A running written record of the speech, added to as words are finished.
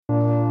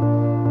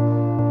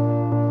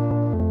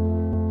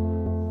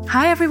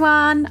Hi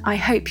everyone, I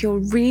hope you're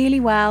really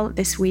well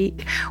this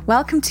week.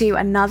 Welcome to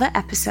another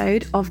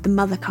episode of the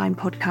Motherkind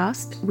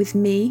podcast with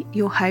me,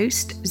 your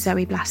host,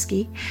 Zoe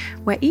Blaskey,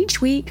 where each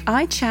week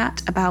I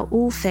chat about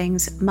all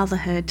things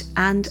motherhood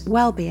and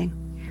well-being.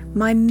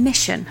 My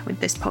mission with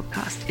this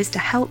podcast is to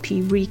help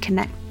you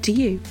reconnect to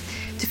you,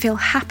 to feel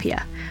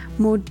happier,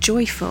 more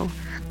joyful,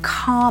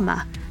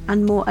 calmer,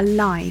 and more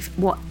alive,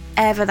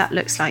 whatever that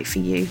looks like for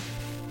you.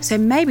 So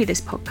maybe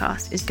this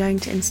podcast is going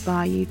to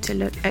inspire you to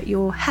look at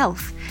your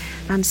health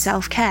and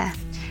self-care.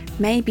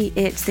 Maybe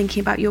it's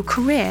thinking about your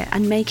career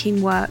and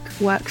making work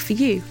for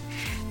you.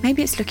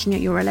 Maybe it's looking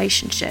at your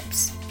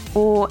relationships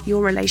or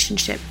your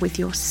relationship with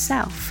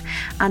yourself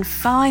and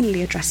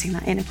finally addressing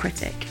that inner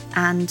critic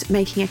and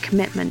making a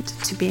commitment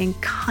to being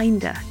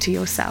kinder to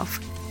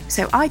yourself.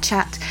 So I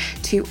chat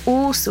to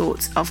all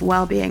sorts of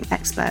well-being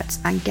experts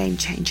and game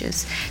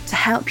changers to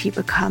help you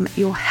become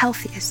your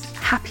healthiest,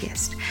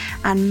 happiest,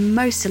 and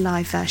most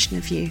alive version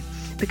of you,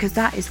 because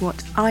that is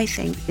what I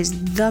think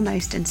is the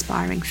most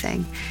inspiring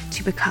thing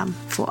to become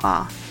for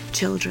our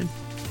children.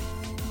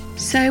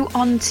 So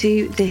on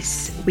to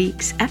this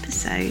week's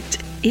episode.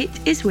 It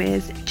is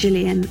with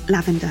Jillian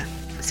Lavender.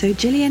 So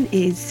Jillian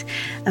is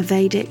a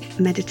Vedic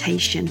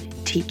meditation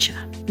teacher.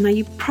 Now,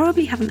 you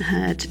probably haven't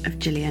heard of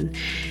Jillian,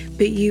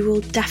 but you will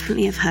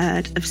definitely have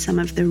heard of some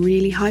of the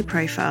really high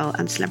profile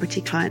and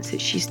celebrity clients that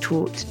she's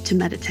taught to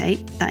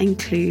meditate. That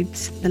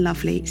includes the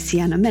lovely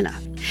Sienna Miller.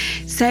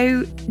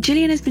 So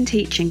Jillian has been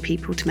teaching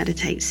people to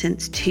meditate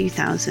since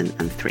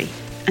 2003.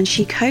 And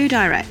she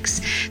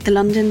co-directs the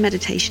London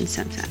Meditation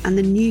Centre and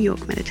the New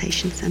York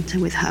Meditation Centre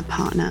with her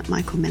partner,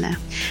 Michael Miller.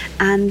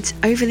 And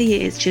over the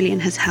years, Jillian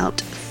has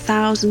helped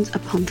thousands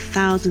upon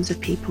thousands of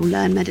people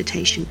learn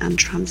meditation and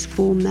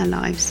transform their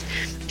lives.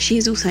 She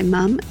is also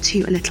mum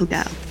to a little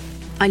girl.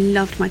 I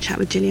loved my chat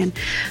with Jillian.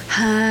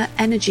 Her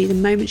energy, the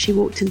moment she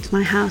walked into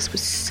my house,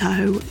 was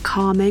so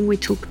calming. We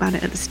talked about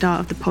it at the start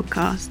of the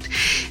podcast.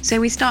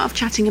 So we start off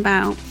chatting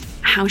about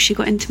how she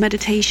got into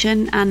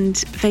meditation and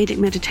Vedic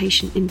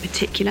meditation in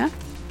particular.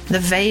 The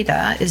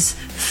Veda is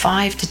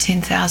 5,000 to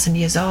 10,000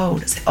 years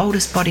old. It's the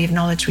oldest body of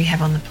knowledge we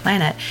have on the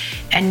planet.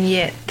 And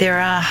yet there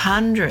are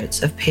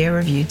hundreds of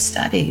peer-reviewed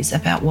studies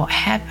about what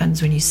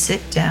happens when you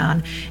sit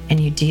down and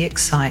you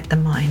de-excite the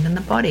mind and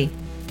the body.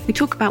 We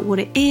talk about what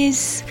it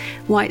is,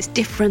 why it's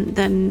different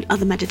than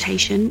other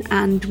meditation,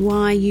 and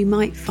why you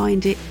might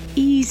find it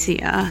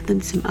easier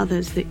than some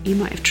others that you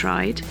might have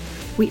tried.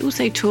 We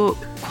also talk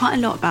quite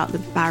a lot about the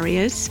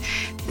barriers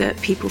that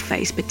people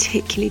face,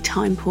 particularly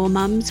time-poor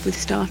mums, with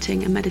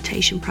starting a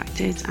meditation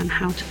practice and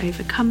how to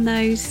overcome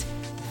those.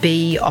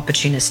 Be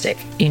opportunistic.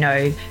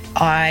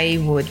 I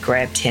would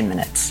grab 10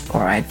 minutes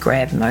or I'd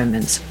grab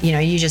moments.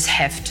 You just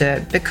have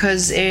to,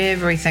 because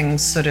everything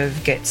sort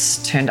of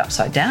gets turned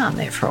upside down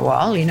there for a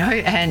while,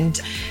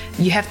 and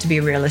you have to be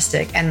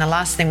realistic. And the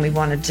last thing we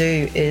want to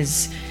do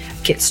is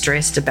get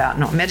stressed about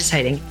not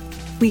meditating.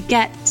 We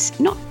get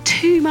not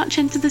too much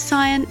into the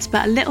science,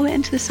 but a little bit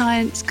into the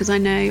science, because I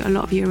know a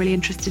lot of you are really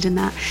interested in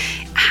that,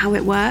 how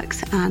it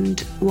works and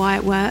why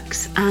it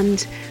works.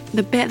 And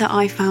the bit that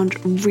I found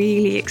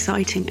really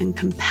exciting and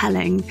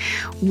compelling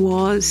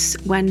was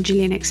when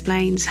Jillian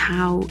explains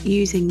how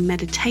using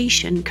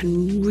meditation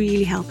can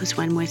really help us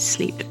when we're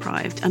sleep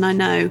deprived. And I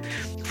know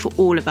for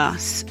all of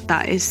us,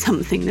 that is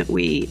something that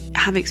we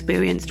have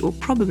experienced or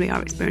probably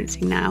are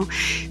experiencing now.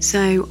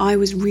 So I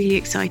was really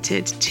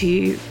excited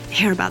to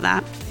hear about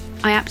that.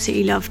 I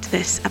absolutely loved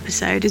this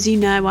episode. As you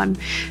know, I'm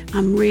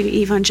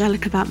really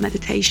evangelical about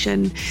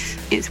meditation.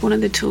 It's one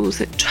of the tools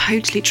that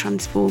totally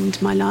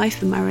transformed my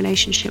life and my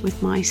relationship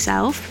with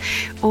myself,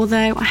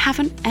 although I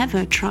haven't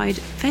ever tried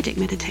Vedic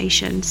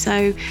meditation.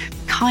 So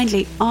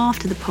kindly,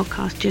 after the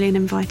podcast, Jillian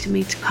invited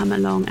me to come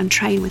along and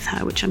train with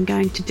her, which I'm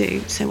going to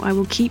do. So I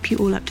will keep you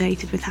all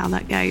updated with how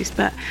that goes.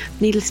 But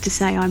needless to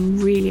say,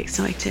 I'm really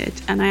excited.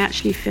 And I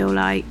actually feel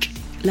like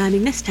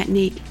learning this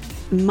technique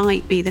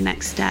might be the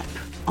next step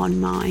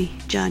on my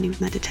journey with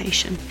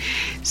meditation.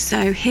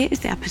 So here is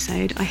the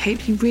episode. I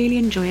hope you really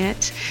enjoy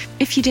it.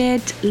 If you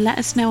did, let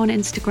us know on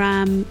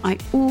Instagram. I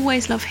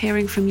always love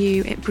hearing from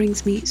you. It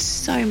brings me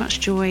so much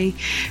joy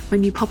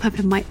when you pop up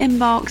in my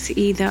inbox,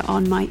 either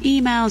on my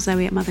email,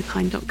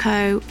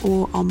 zoe@motherkind.co,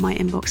 or on my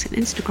inbox on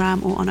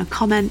Instagram, or on a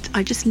comment.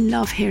 I just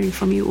love hearing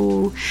from you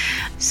all.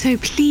 So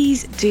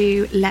please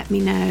do let me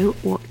know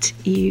what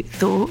you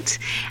thought.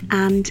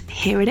 And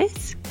here it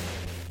is.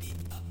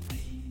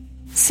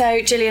 So,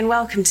 Jillian,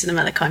 welcome to the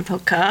Motherkind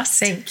podcast.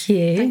 Thank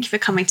you. Thank you for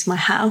coming to my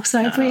house.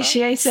 I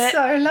appreciate it.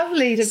 So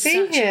lovely to be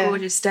here. Such a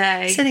gorgeous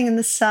day. Sitting in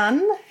the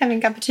sun, having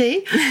a cup of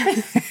tea.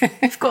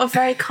 You've got a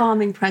very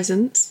calming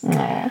presence. Oh,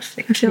 I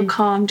feel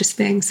calm just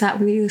being sat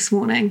with you this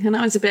morning. And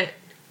I was a bit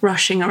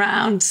rushing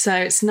around, so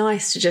it's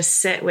nice to just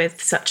sit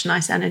with such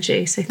nice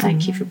energy. So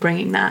thank you for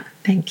bringing that.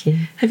 Thank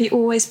you. Have you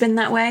always been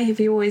that way? Have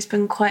you always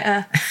been quite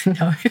a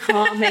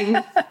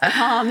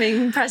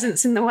calming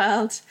presence in the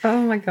world? Oh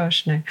my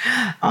gosh, no.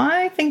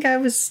 I think I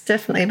was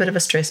definitely a bit of a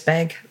stress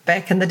bag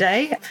back in the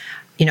day.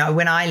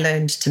 when I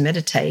learned to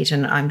meditate,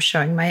 and I'm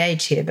showing my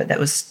age here, but that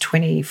was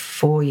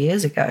 24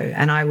 years ago,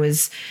 and I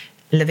was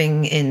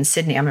living in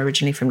Sydney. I'm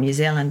originally from New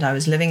Zealand. I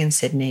was living in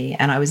Sydney,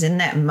 and I was in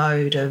that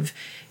mode of,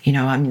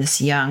 I'm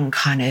this young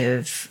kind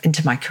of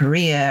into my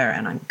career,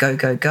 and I'm go,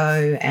 go,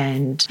 go.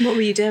 And what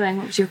were you doing?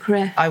 What was your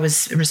career? I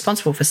was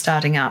responsible for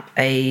starting up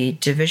a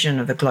division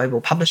of a global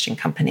publishing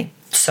company.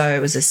 So it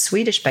was a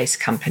Swedish-based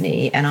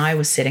company, and I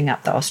was setting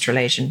up the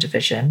Australasian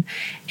division,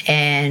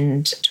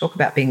 and talk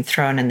about being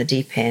thrown in the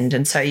deep end.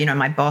 And so,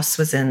 my boss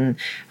was on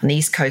the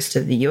east coast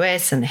of the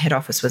US, and the head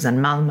office was in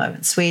Malmö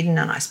in Sweden,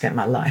 and I spent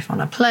my life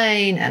on a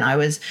plane, and I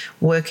was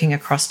working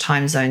across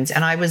time zones,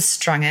 and I was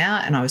strung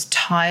out, and I was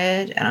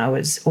tired, and I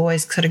was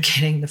always sort of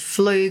getting the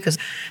flu because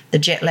the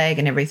jet lag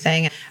and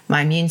everything.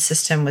 My immune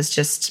system was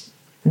just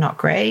not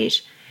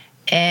great.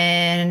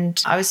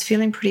 And I was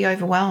feeling pretty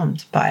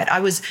overwhelmed by it. I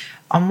was,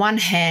 on one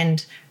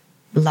hand,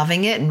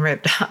 loving it and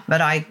revved up, but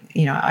I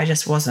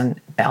just wasn't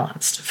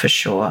balanced for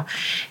sure.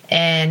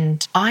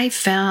 And I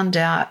found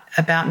out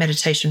about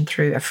meditation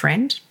through a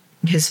friend,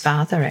 his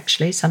father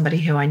actually, somebody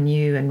who I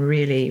knew and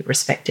really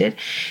respected.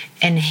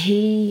 And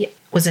he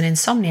was an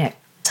insomniac.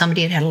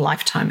 Somebody had had a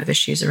lifetime of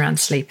issues around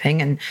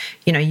sleeping, and,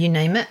 you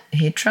name it,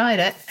 he'd tried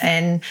it,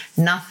 and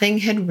nothing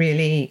had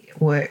really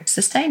worked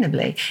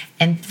sustainably.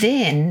 And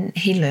then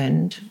he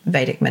learned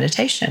Vedic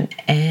meditation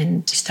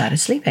and started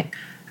sleeping.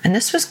 And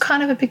this was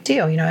kind of a big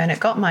deal, and it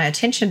got my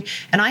attention.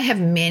 And I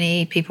have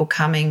many people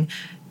coming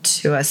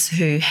to us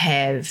who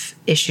have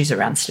issues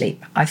around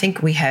sleep. I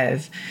think we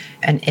have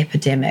an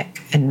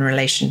epidemic in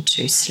relation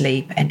to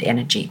sleep and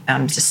energy.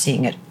 I'm just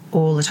seeing it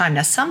all the time.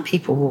 Now, some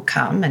people will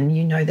come, and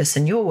you know this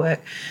in your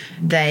work,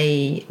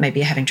 they maybe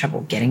are having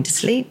trouble getting to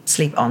sleep.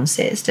 Sleep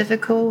onset is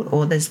difficult,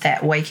 or there's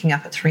that waking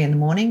up at 3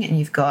 a.m. and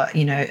you've got,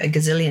 a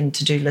gazillion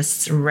to-do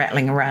lists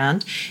rattling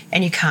around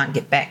and you can't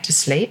get back to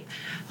sleep.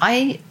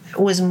 I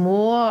was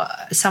more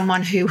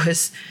someone who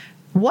was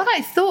what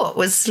I thought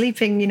was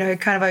sleeping,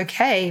 kind of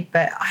okay,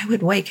 but I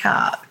would wake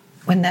up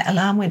when that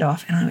alarm went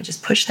off, and I would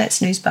just push that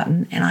snooze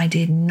button, and I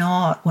did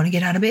not want to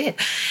get out of bed.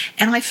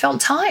 And I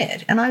felt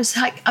tired. And I was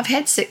like, I've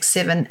had 6,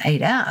 7,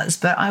 8 hours,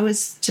 but I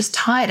was just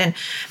tired. And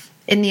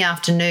in the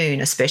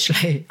afternoon,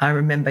 especially, I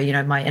remember,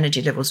 my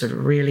energy levels would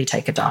really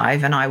take a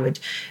dive, and I would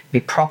be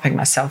propping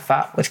myself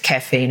up with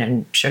caffeine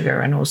and sugar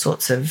and all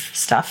sorts of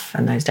stuff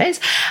in those days.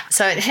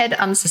 So it had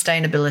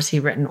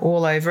unsustainability written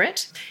all over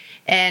it.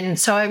 And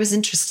so I was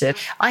interested.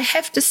 I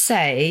have to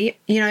say,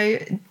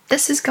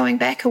 this is going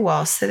back a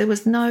while. So there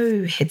was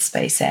no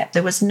Headspace app.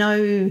 There was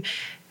no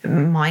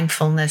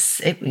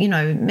mindfulness.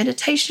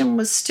 Meditation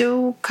was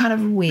still kind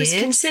of weird. It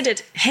was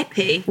considered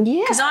hippie.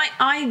 Yeah. Because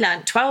I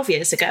learned 12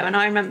 years ago, and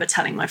I remember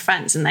telling my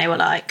friends, and they were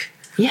like,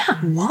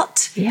 yeah,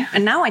 what? Yeah.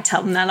 And now I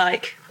tell them, they're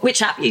like,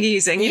 which app are you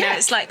using?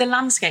 It's like the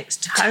landscape's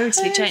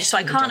totally changed. So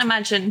I can't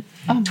imagine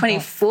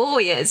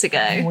 24 years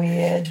ago.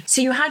 Weird.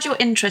 So you had your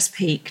interest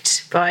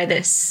piqued by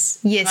this.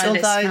 Yes,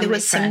 although there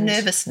was some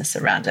nervousness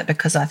around it,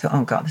 because I thought,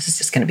 oh God, this is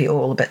just going to be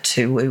all a bit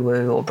too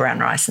woo-woo or brown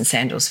rice and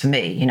sandals for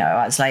me.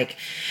 I was like...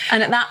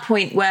 And at that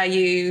point, were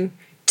you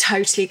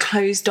totally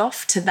closed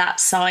off to that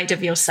side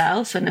of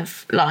yourself and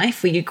of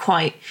life? Were you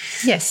quite...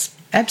 Yes,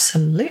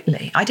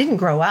 absolutely. I didn't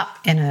grow up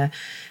in a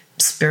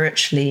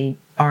spiritually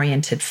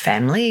oriented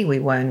family. We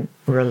weren't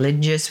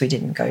religious. We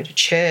didn't go to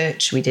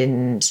church. We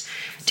didn't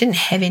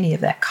have any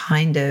of that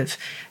kind of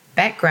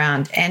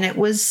background. And it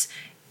was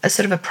a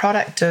sort of a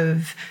product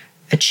of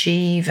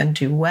achieve and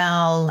do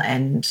well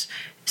and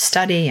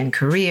study and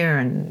career.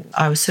 And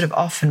I was sort of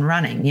off and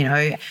running,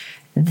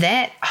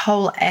 that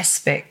whole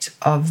aspect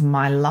of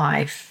my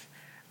life,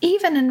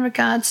 even in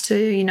regards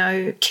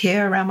to,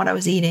 care around what I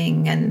was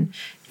eating, and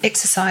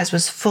exercise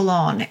was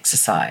full-on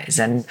exercise.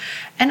 And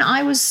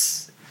I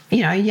was,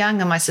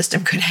 young, and my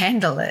system could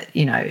handle it,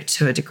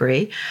 to a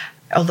degree,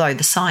 although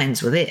the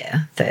signs were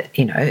there that,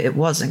 it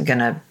wasn't going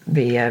to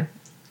be a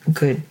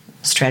good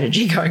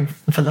strategy going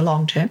for the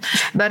long term.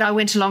 But I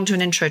went along to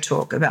an intro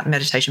talk about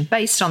meditation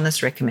based on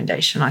this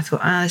recommendation. I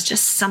thought, there's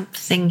just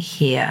something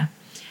here.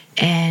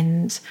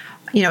 And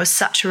it was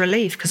such a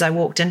relief, because I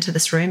walked into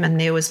this room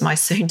and there was my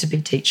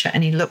soon-to-be teacher,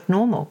 and he looked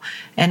normal,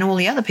 and all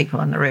the other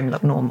people in the room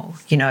looked normal.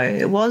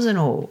 It wasn't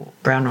all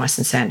brown rice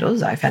and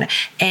sandals, I found it.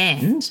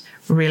 And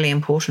really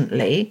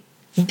importantly,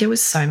 there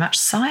was so much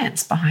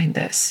science behind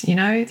this.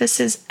 This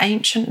is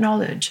ancient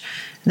knowledge.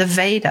 The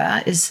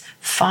Veda is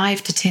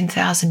 5,000 to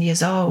 10,000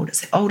 years old.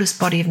 It's the oldest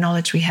body of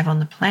knowledge we have on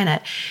the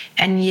planet.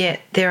 And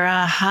yet there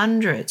are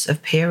hundreds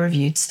of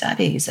peer-reviewed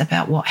studies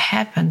about what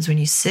happens when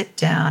you sit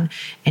down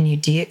and you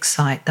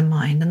de-excite the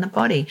mind and the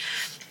body.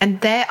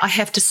 And that, I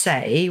have to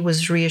say,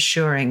 was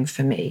reassuring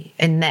for me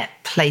in that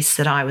place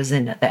that I was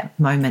in at that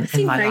moment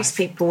in my life. I think most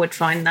people would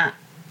find that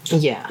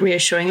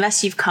reassuring,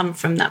 unless you've come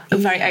from that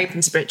very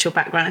open spiritual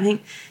background. I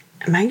think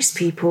most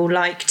people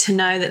like to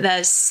know that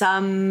there's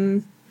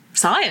some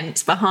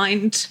science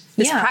behind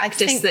this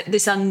practice, that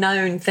this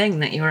unknown thing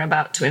that you're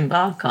about to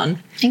embark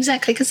on.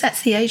 Exactly, because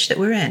that's the age that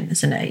we're in,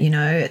 isn't it?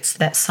 It's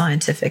that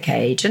scientific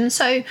age. And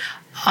so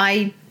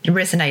I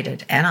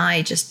resonated. And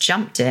I just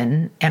jumped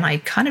in, and I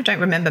kind of don't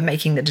remember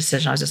making the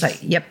decision. I was just like,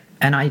 yep.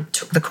 And I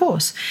took the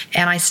course,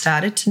 and I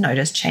started to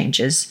notice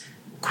changes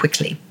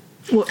quickly.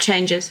 What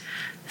changes?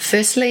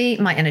 Firstly,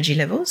 my energy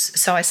levels.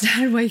 So I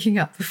started waking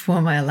up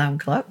before my alarm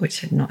clock,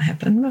 which had not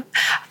happened.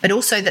 But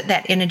also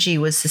that energy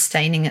was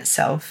sustaining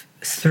itself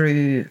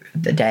through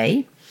the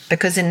day.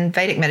 Because in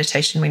Vedic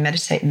meditation, we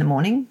meditate in the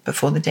morning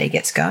before the day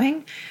gets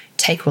going,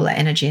 take all that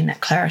energy and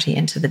that clarity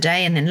into the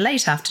day. And then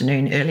late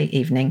afternoon, early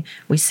evening,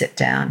 we sit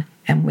down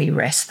and we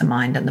rest the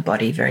mind and the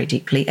body very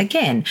deeply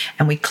again.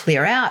 And we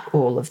clear out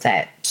all of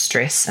that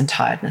stress and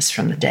tiredness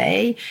from the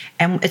day.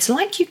 And it's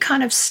like you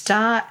kind of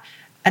start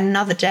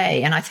another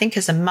day. And I think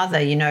as a mother,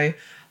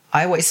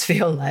 I always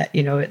feel that,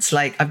 it's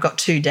like I've got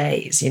 2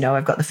 days,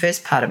 I've got the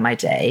first part of my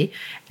day.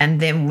 And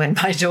then when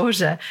my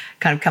daughter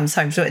kind of comes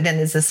home, so then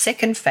there's a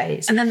second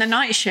phase. And then the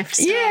night shift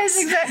starts.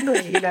 Yes,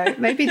 exactly.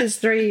 Maybe there's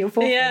 3 or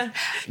 4.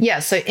 Yeah.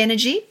 So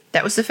energy,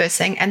 that was the first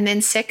thing. And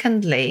then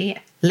secondly,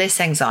 less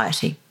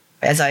anxiety.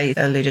 As I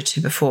alluded to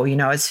before,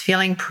 I was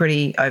feeling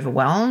pretty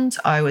overwhelmed.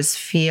 I was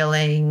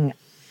feeling,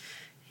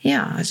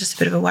 I was just a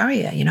bit of a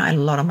worrier. I had a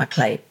lot on my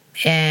plate.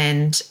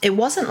 And it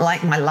wasn't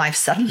like my life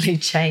suddenly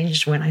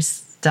changed when I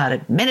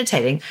started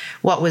meditating.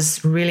 What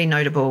was really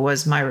notable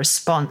was my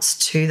response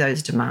to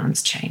those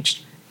demands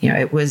changed.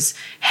 It was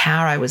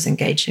how I was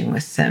engaging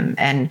with them,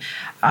 and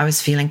I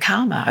was feeling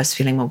calmer. I was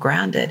feeling more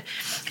grounded.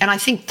 And I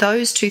think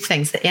those 2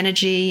 things, the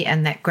energy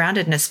and that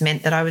groundedness,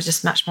 meant that I was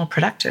just much more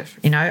productive.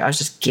 I was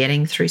just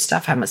getting through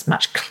stuff. I was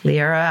much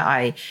clearer.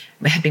 I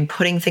had been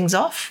putting things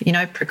off,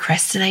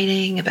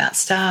 procrastinating about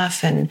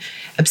stuff and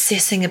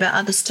obsessing about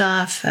other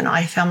stuff. And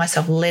I found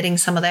myself letting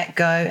some of that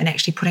go and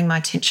actually putting my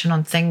attention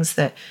on things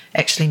that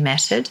actually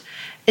mattered.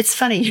 It's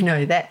funny,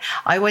 that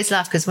I always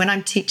laugh because when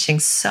I'm teaching,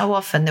 so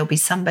often there'll be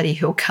somebody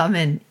who'll come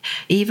in,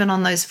 even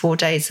on those 4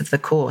 days of the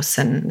course,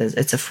 and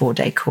it's a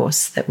 4-day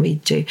course that we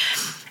do,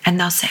 and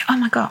they'll say, oh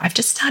my God, I've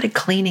just started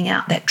cleaning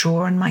out that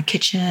drawer in my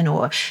kitchen,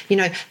 or,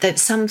 that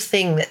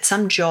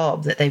some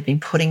job that they've been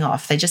putting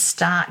off, they just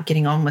start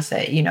getting on with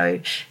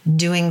it,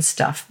 doing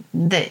stuff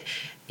that,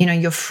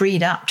 you're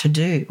freed up to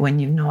do when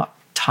you're not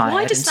tired.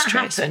 Why does that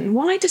happen?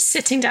 Why does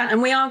sitting down,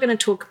 and we are going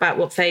to talk about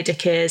what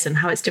Vedic is and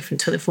how it's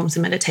different to other forms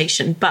of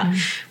meditation, but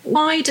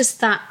why does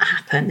that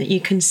happen, that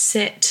you can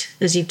sit,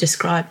 as you've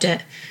described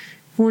it,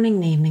 morning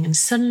and evening, and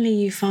suddenly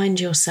you find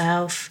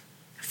yourself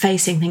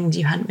facing things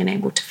you hadn't been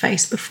able to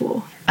face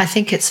before? I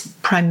think it's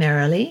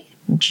primarily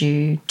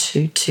due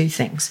to 2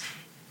 things,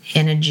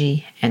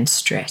 energy and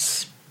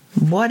stress.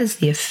 What is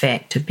the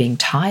effect of being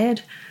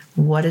tired?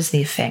 What is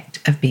the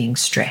effect of being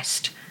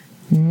stressed?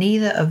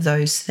 Neither of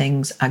those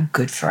things are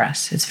good for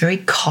us. It's very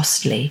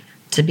costly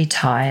to be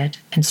tired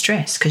and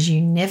stressed because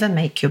you never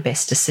make your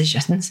best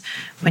decisions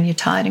when you're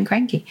tired and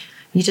cranky.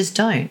 You just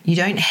don't. You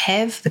don't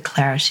have the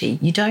clarity.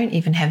 You don't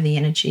even have the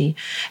energy.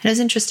 And it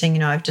was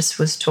interesting, I just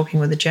was talking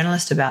with a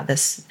journalist about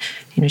this.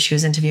 She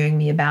was interviewing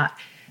me about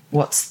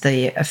what's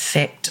the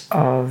effect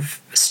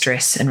of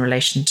stress in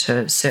relation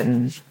to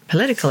certain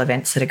political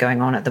events that are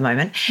going on at the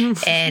moment.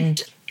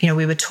 And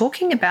we were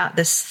talking about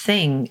this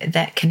thing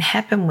that can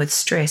happen with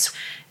stress.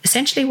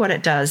 Essentially what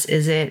it does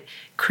is it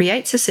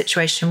creates a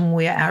situation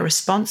where our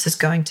response is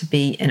going to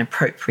be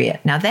inappropriate.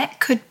 Now, that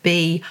could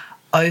be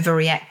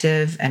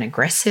overreactive and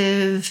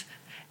aggressive.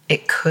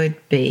 It could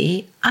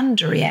be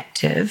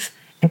underreactive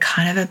and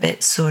kind of a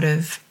bit sort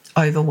of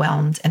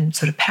overwhelmed and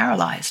sort of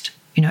paralyzed.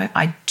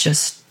 I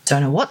just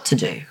don't know what to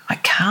do. I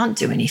can't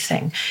do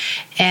anything.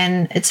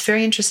 And it's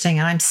very interesting.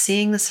 And I'm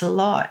seeing this a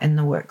lot in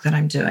the work that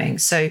I'm doing.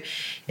 So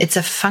it's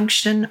a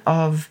function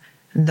of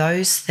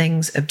those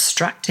things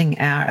obstructing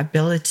our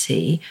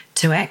ability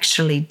to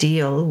actually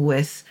deal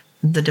with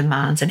the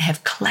demands and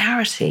have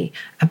clarity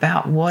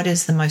about what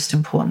is the most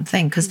important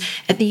thing. Because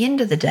at the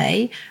end of the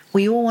day,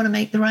 we all want to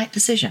make the right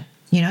decision.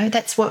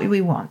 That's what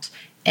we want.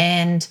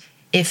 And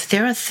if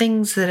there are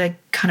things that are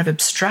kind of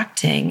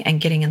obstructing and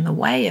getting in the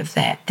way of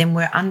that, then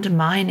we're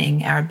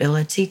undermining our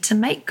ability to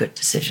make good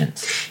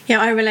decisions.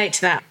 Yeah, I relate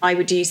to that. I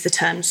would use the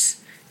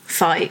terms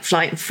fight,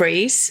 flight, and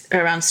freeze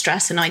around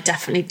stress, and I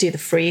definitely do the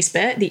freeze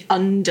bit. The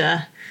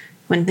under,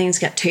 when things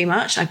get too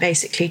much, I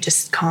basically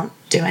just can't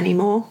do any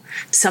more.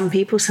 Some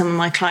of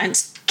my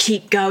clients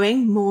keep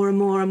going more and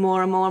more and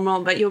more and more and more,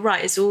 but you're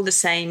right, it's all the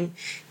same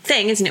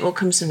thing, isn't it? It all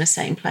comes from the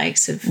same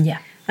place of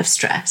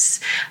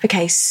stress.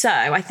 Okay, so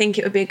I think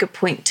it would be a good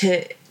point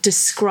to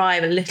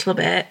describe a little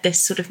bit this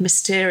sort of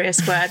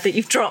mysterious word that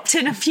you've dropped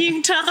in a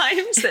few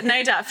times that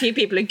no doubt a few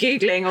people are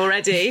Googling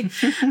already.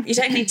 You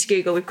don't need to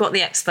Google, we've got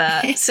the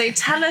expert. So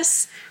tell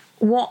us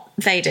what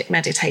Vedic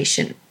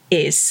meditation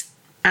is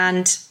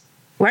and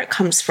where it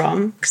comes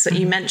from, because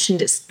you mentioned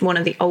it's one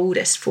of the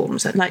oldest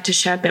forms. I'd like to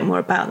share a bit more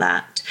about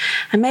that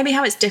and maybe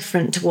how it's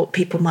different to what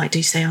people might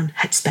do, say, on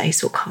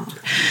Headspace or Calm.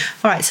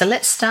 All right, so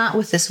let's start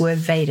with this word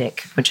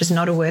Vedic, which is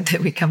not a word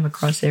that we come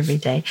across every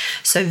day.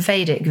 So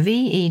Vedic,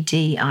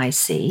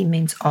 V-E-D-I-C,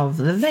 means of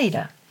the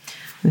Veda,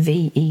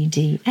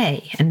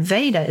 V-E-D-A. And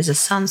Veda is a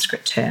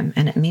Sanskrit term,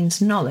 and it means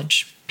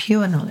knowledge,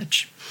 pure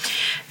knowledge.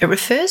 It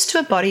refers to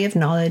a body of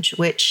knowledge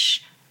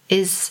which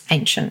is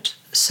ancient.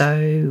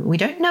 So we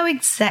don't know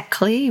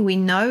exactly. We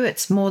know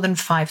it's more than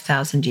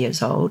 5,000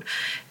 years old.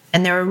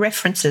 And there are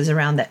references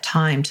around that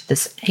time to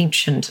this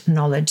ancient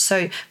knowledge.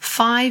 So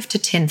 5 to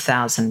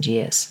 10,000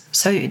 years.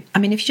 So, I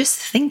mean, if you just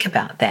think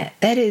about that,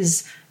 that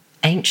is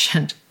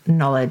ancient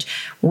knowledge,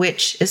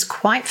 which is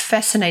quite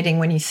fascinating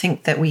when you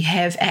think that we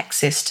have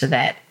access to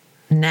that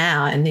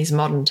now in these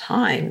modern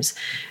times.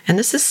 And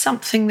this is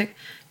something that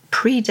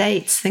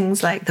predates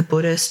things like the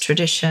Buddhist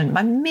tradition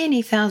by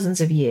many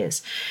thousands of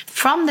years.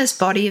 From this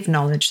body of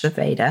knowledge, the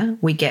Veda,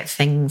 we get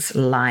things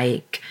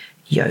like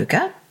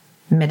yoga,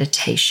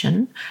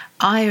 meditation,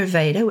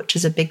 Ayurveda, which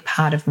is a big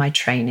part of my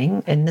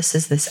training. And this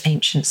is this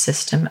ancient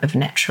system of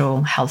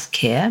natural health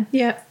care.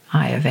 Yeah.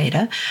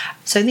 Ayurveda.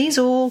 So these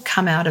all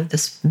come out of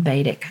this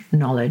Vedic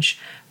knowledge.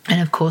 And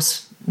of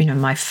course,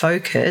 my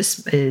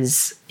focus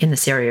is in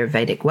this area of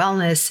Vedic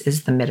wellness,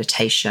 is the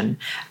meditation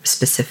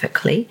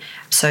specifically.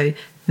 So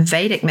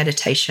Vedic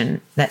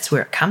meditation, that's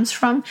where it comes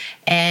from.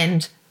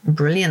 And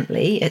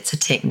brilliantly, it's a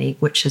technique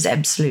which is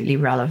absolutely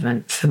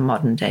relevant for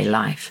modern day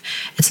life.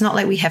 It's not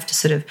like we have to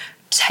sort of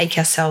take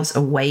ourselves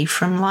away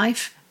from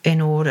life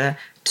in order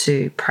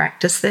to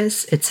practice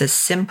this. It's a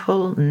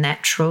simple,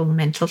 natural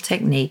mental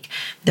technique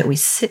that we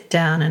sit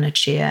down in a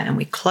chair and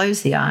we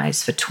close the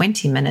eyes for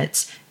 20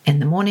 minutes in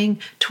the morning,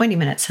 20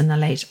 minutes in the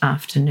late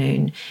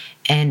afternoon.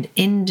 And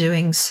in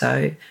doing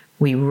so,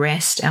 we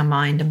rest our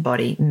mind and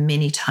body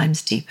many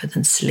times deeper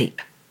than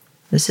sleep.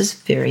 This is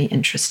very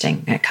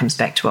interesting. It comes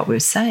back to what we were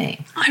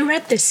saying. I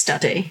read this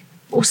study,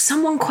 or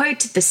someone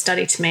quoted this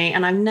study to me,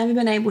 and I've never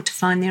been able to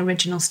find the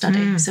original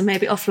study. So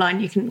maybe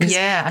offline you can...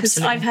 Yeah, absolutely.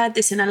 Because I've heard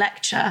this in a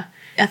lecture.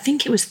 I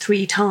think it was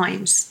 3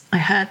 times. I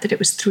heard that it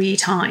was 3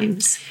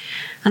 times.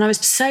 And I was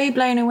so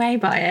blown away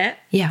by it.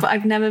 Yeah. But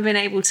I've never been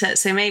able to...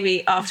 So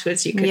maybe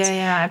afterwards you could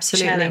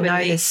absolutely. share that with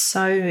me.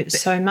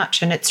 There's so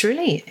much. And it's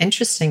really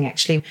interesting,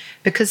 actually,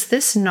 because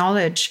this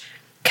knowledge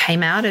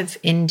came out of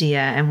India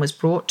and was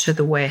brought to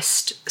the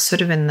West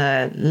sort of in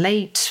the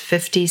late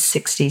 50s,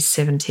 60s,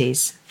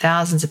 70s.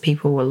 Thousands of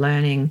people were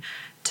learning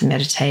to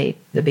meditate.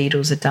 The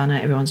Beatles had done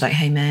it. Everyone's like,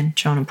 hey, man,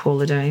 John and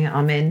Paul are doing it.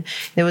 I'm in.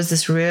 There was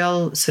this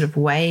real sort of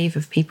wave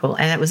of people.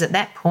 And it was at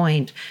that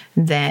point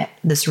that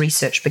this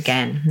research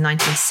began,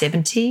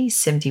 1970,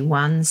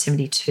 71,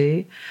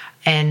 72.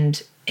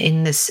 And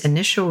in this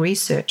initial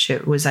research,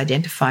 it was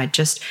identified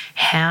just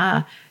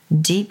how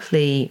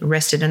deeply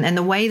rested. And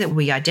the way that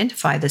we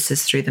identify this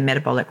is through the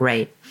metabolic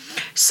rate.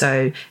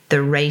 So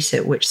the rate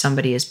at which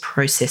somebody is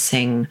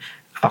processing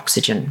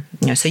oxygen.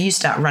 So you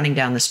start running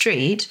down the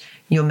street,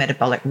 your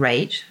metabolic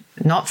rate,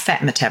 not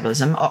fat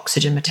metabolism,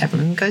 oxygen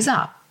metabolism goes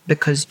up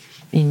because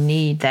you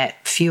need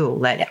that fuel,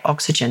 that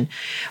oxygen.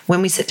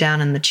 When we sit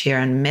down in the chair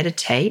and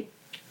meditate,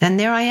 then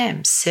there I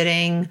am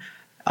sitting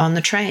on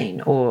the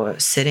train or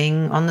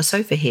sitting on the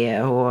sofa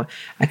here, or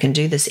I can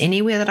do this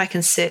anywhere that I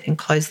can sit and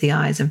close the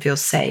eyes and feel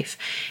safe.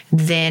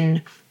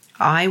 Then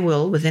I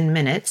will, within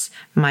minutes,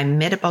 my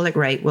metabolic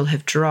rate will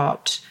have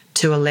dropped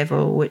to a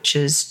level which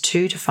is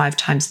 2 to 5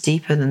 times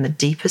deeper than the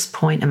deepest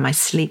point in my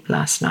sleep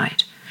last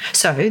night.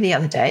 So the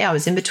other day I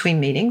was in between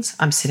meetings,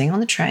 I'm sitting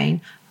on the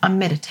train, I'm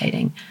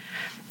meditating.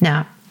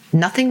 Now,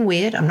 nothing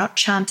weird, I'm not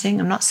chanting,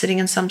 I'm not sitting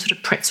in some sort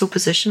of pretzel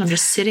position, I'm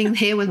just sitting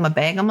here with my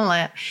bag on my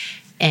lap,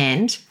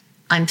 and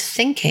I'm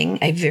thinking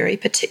a very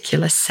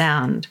particular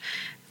sound.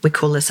 We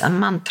call this a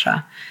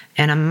mantra.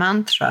 And a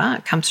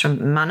mantra comes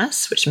from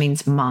manas, which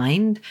means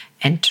mind,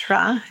 and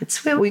tra,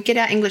 it's where we get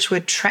our English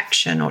word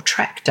traction or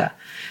tractor.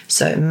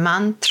 So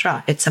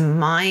mantra, it's a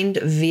mind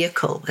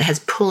vehicle. It has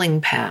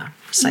pulling power.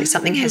 It's like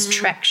something has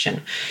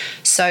traction.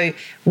 So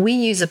we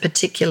use a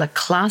particular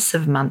class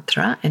of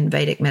mantra in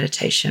Vedic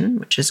meditation,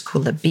 which is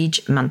called the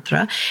Bij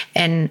mantra.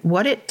 And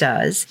what it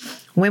does,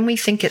 when we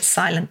think it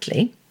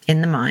silently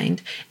in the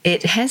mind,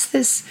 it has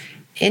this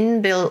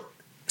inbuilt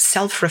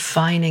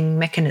self-refining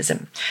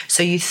mechanism.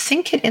 So you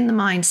think it in the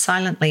mind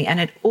silently and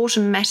it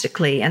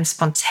automatically and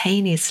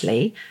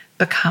spontaneously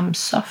becomes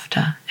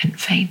softer and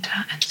fainter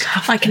and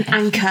softer. Like an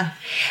anchor.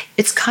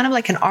 It's kind of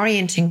like an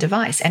orienting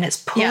device, and it's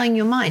pulling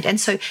your mind. And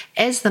so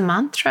as the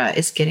mantra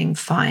is getting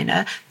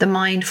finer, the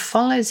mind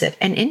follows it.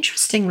 And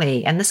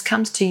interestingly, and this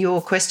comes to your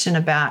question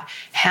about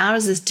how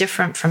is this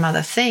different from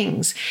other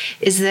things,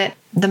 is that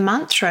the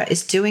mantra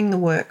is doing the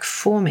work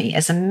for me.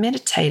 As a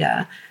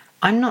meditator,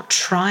 I'm not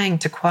trying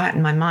to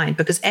quieten my mind,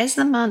 because as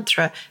the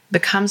mantra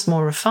becomes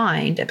more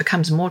refined, it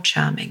becomes more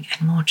charming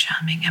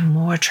and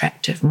more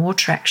attractive, more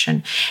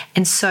traction.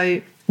 And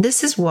so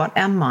this is what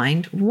our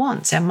mind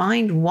wants. Our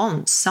mind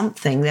wants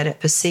something that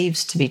it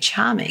perceives to be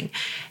charming.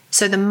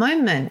 So the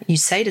moment you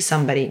say to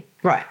somebody,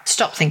 right,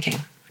 stop thinking,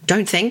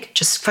 don't think,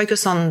 just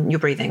focus on your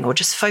breathing or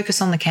just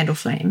focus on the candle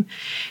flame,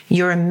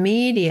 you're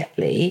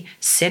immediately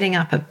setting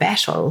up a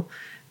battle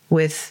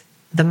with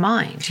the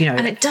mind,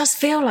 And it does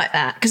feel like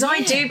that, because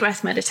I do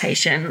breath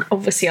meditation.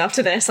 Obviously,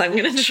 after this, I'm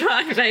going to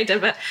try later.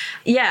 But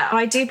yeah,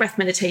 I do breath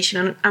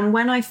meditation. And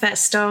when I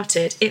first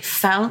started, it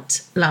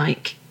felt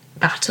like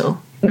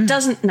battle. It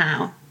doesn't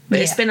now,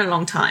 but it's been a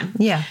long time.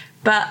 Yeah.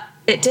 But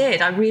it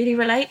did. I really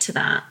relate to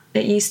that.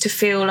 It used to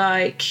feel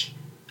like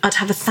I'd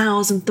have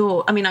 1,000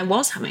 thoughts. I mean, I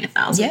was having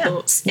 1,000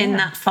 thoughts in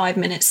that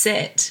 5-minute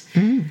sit.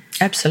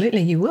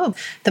 Absolutely, you will.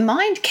 The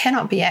mind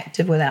cannot be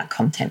active without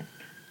content.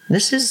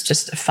 This is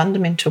just a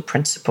fundamental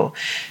principle.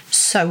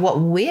 So what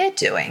we're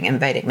doing in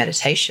Vedic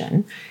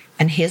meditation,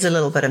 and here's a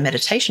little bit of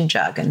meditation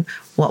jargon,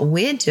 what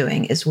we're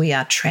doing is we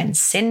are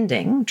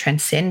transcending.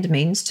 Transcend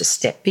means to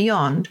step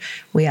beyond.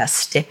 We are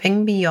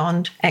stepping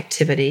beyond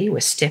activity.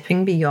 We're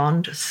stepping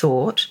beyond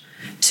thought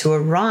to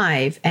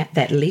arrive at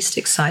that least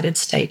excited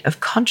state of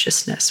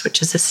consciousness,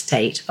 which is a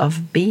state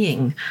of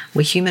being.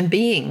 We're human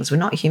beings. We're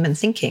not human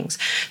thinkings.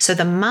 So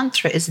the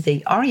mantra is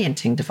the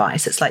orienting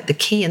device. It's like the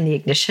key in the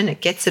ignition.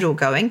 It gets it all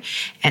going,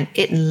 and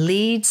it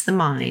leads the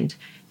mind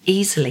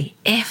easily,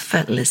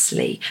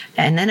 effortlessly,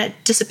 and then it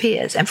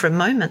disappears. And for a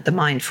moment, the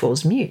mind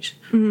falls mute.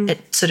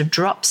 It sort of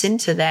drops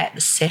into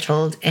that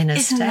settled inner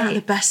state. Isn't that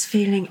the best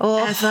feeling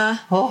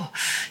ever? Oh,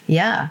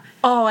 yeah.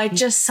 Oh, I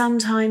just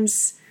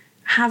sometimes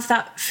have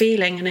that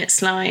feeling, and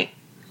it's like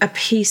a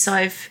peace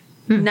I've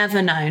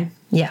never known.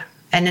 Yeah.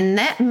 And in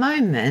that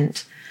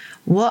moment,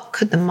 what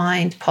could the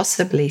mind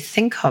possibly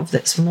think of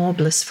that's more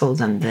blissful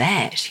than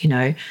that, you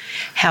know?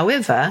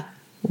 However,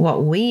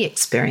 what we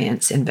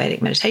experience in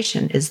Vedic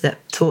meditation is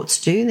that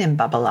thoughts do then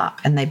bubble up,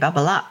 and they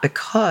bubble up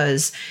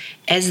because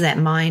as that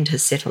mind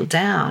has settled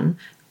down,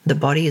 the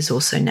body is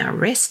also now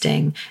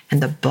resting,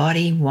 and the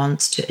body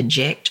wants to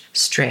eject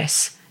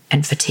stress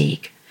and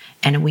fatigue.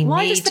 And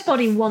Why does the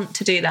body want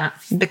to do that?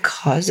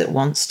 Because it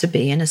wants to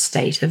be in a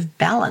state of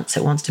balance.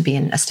 It wants to be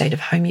in a state of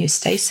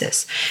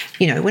homeostasis.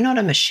 You know, we're not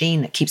a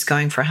machine that keeps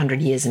going for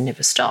 100 years and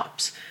never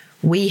stops.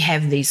 We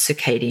have these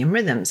circadian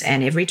rhythms,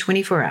 and every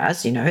 24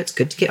 hours, you know, it's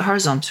good to get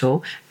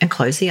horizontal and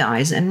close the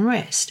eyes and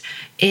rest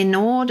in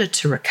order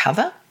to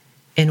recover,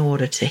 in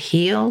order to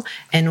heal,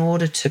 in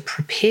order to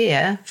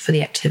prepare for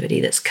the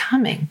activity that's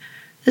coming.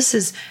 This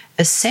is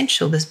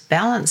essential, this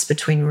balance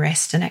between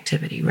rest and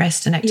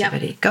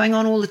activity going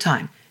on all the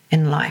time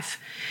in life.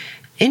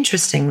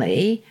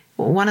 Interestingly,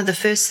 one of the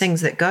first things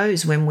that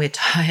goes when we're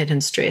tired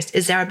and stressed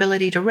is our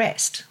ability to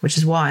rest, which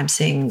is why I'm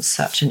seeing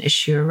such an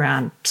issue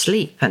around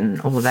sleep and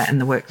all of that in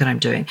the work that I'm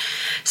doing.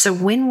 So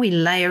when we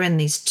layer in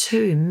these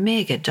 2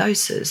 mega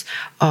doses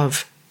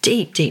of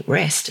deep, deep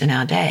rest in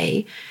our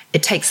day,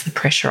 it takes the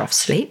pressure off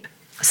sleep.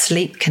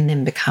 Sleep can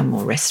then become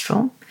more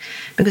restful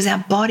because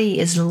our body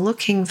is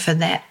looking for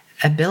that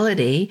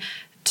ability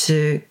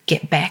to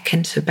get back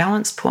into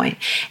balance point.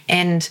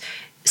 And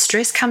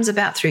stress comes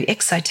about through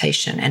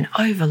excitation and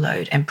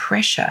overload and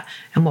pressure.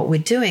 And what we're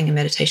doing in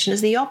meditation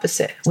is the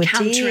opposite. We're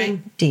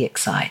countering.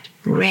 De-excite,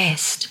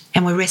 rest,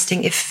 and we're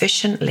resting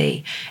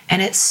efficiently.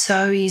 And it's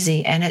so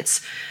easy and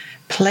it's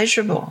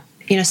pleasurable.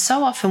 You know,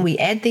 so often we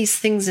add these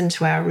things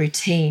into our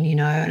routine, you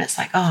know, and it's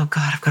like, oh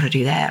God, I've got to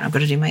do that. I've got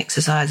to do my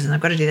exercises and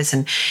I've got to do this.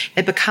 And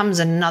it becomes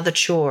another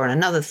chore and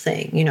another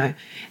thing, you know.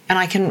 And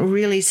I can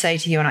really say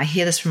to you, and I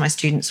hear this from my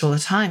students all the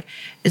time,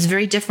 it's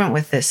very different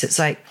with this. It's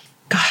like,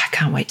 God, I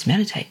can't wait to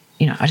meditate.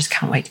 You know, I just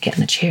can't wait to get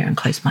in the chair and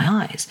close my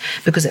eyes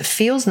because it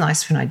feels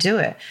nice when I do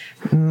it.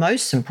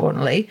 Most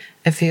importantly,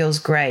 it feels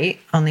great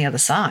on the other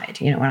side,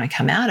 you know, when I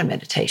come out of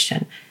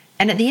meditation.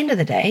 And at the end of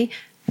the day,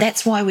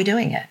 that's why we're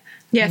doing it.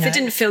 Yeah, if it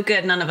didn't feel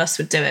good, none of us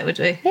would do it, would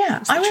we?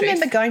 Yeah, I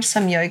remember going to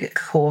some yoga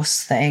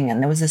course thing,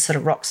 and there was this sort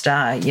of rock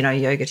star, you know,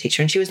 yoga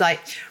teacher, and she was like,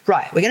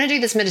 right, we're going to do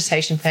this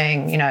meditation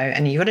thing, you know,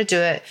 and you got to do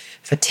it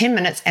for 10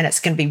 minutes, and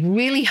it's going to be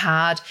really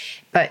hard,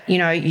 but, you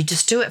know, you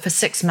just do it for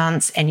 6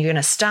 months, and you're going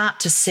to start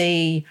to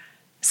see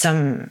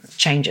some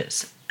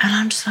changes. And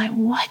I'm just like,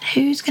 what?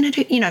 Who's going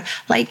to do, you know,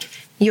 like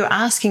you're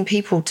asking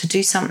people to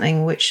do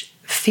something which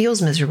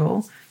feels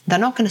miserable, they're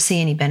not going to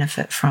see any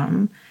benefit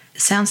from. It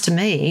sounds to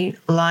me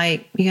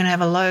like you're going to have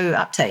a low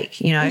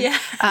uptake, you know. Yeah.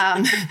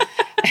 On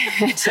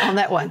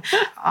that one.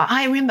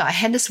 I remember I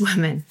had this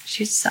woman.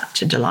 She's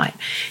such a delight.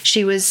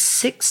 She was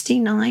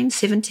 69,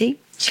 70.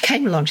 She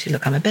came along. She said,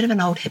 look, I'm a bit of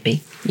an old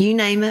hippie. You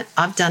name it,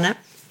 I've done it.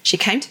 She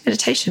came to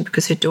meditation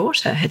because her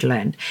daughter had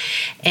learned.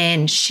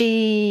 And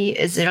she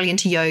is really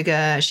into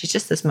yoga. She's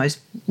just this most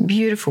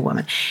beautiful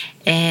woman.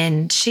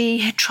 And she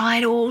had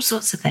tried all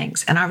sorts of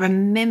things. And I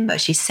remember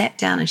she sat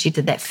down and she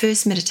did that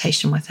first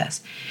meditation with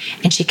us.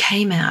 And she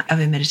came out of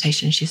her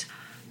meditation and she's,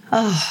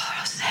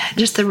 oh,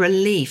 just the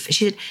relief.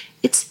 She said,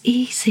 it's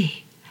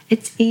easy.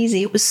 It's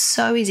easy. It was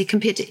so easy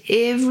compared to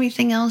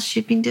everything else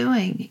she'd been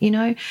doing, you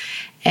know.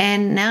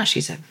 And now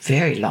she's a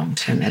very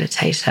long-term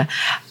meditator.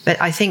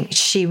 But I think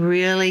she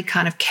really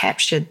kind of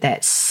captured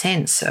that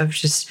sense of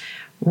just,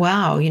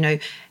 wow, you know.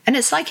 And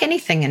it's like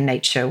anything in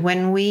nature.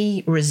 When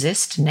we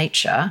resist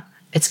nature,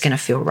 it's going to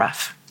feel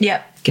rough.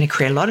 Yeah. It's going to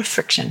create a lot of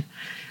friction.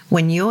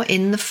 When you're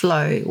in the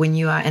flow, when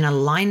you are in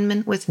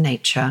alignment with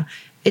nature,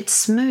 it's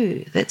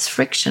smooth, it's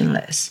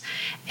frictionless.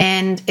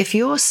 And if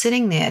you're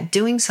sitting there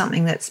doing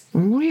something that's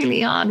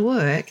really hard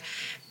work,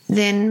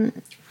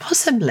 then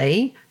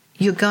possibly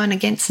you're going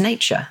against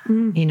nature,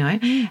 you know.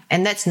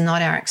 And that's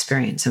not our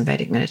experience in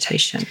Vedic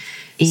meditation.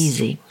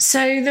 Easy.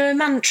 So the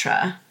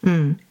mantra,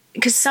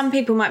 because some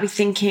people might be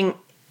thinking,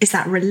 is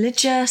that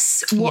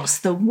religious? What's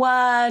the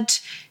word?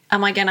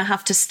 Am I going to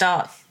have to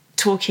start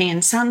talking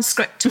in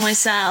Sanskrit to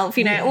myself,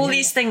 all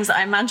these things that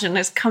I imagine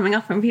is coming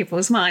up in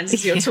people's minds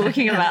as you're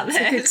talking about this.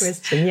 That's a good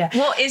question, yeah.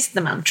 What is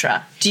the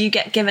mantra? Do you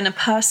get given a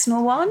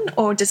personal one,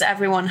 or does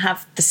everyone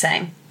have the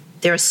same?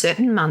 There are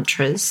certain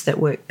mantras that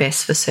work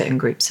best for certain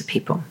groups of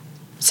people.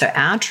 So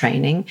our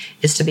training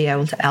is to be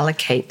able to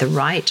allocate the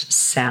right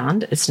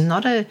sound. It's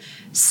not a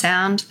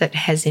sound that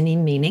has any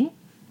meaning.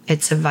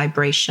 It's a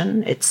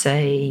vibration. It's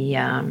a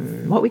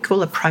what we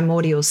call a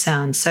primordial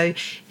sound. So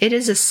it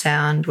is a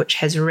sound which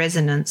has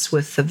resonance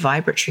with the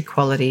vibratory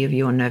quality of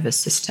your nervous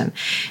system.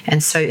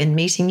 And so in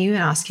meeting you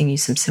and asking you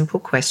some simple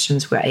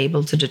questions, we're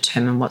able to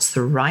determine what's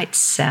the right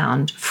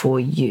sound for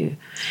you.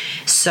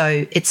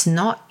 So it's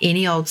not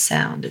any old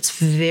sound. It's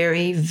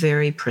very,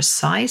 very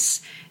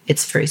precise.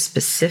 It's very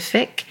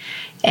specific,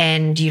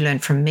 and you learn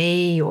from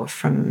me or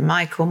from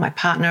Michael, my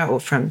partner, or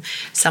from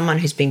someone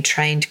who's been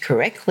trained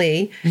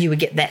correctly, you would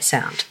get that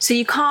sound. So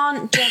you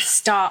can't just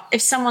start.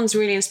 If someone's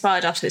really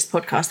inspired after this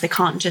podcast, they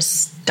can't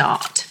just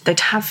start. They'd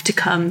have to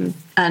come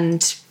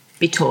and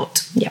be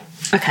taught. Yeah.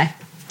 Okay.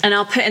 And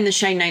I'll put in the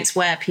show notes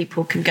where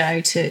people can go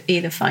to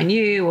either find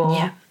you or...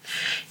 Yeah.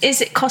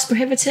 Is it cost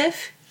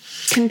prohibitive?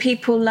 Can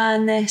people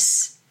learn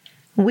this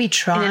We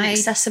try. in an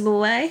accessible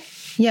way?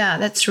 Yeah,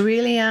 that's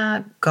really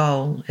our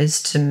goal,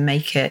 is to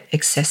make it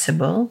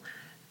accessible.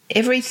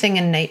 Everything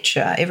in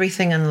nature,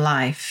 everything in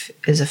life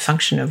is a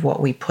function of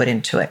what we put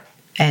into it.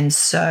 And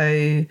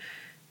so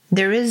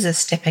there is a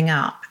stepping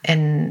up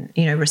and,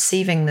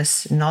 receiving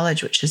this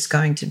knowledge, which is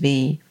going to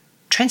be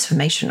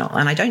transformational.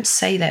 And I don't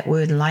say that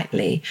word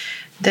lightly,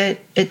 that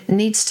it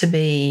needs to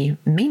be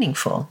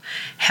meaningful.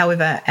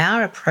 However,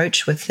 our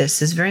approach with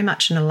this is very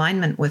much in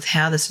alignment with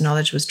how this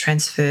knowledge was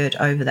transferred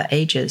over the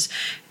ages.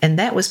 And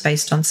that was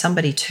based on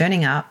somebody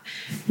turning up,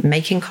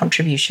 making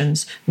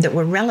contributions that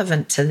were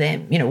relevant to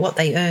them, what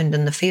they earned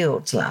in the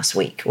fields last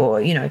week,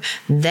 or,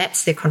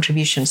 that's their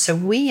contribution. So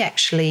we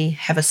actually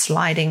have a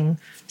sliding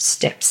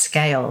step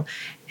scale.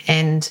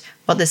 And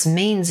what this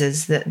means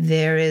is that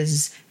there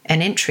is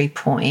an entry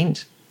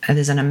point,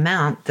 there's an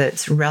amount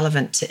that's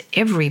relevant to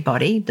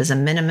everybody. There's a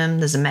minimum,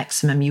 there's a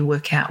maximum. You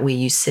work out where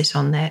you sit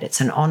on that. It's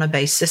an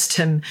honor-based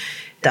system.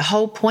 The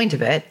whole point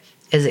of it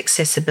is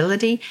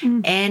accessibility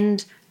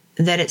and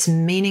that it's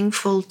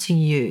meaningful to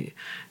you.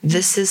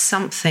 This is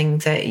something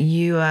that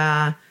you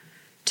are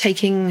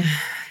taking,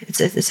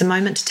 it's a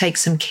moment to take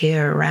some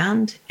care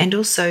around, and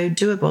also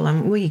doable.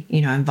 And we,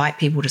 invite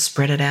people to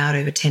spread it out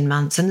over 10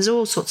 months. And there's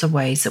all sorts of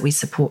ways that we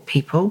support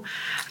people.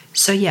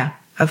 So yeah,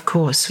 of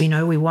course,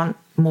 we want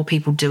more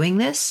people doing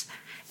this,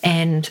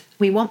 and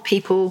we want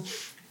people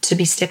to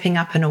be stepping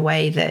up in a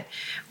way that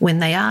when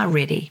they are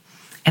ready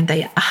and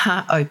they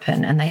are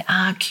open and they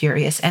are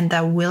curious and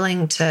they're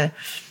willing to,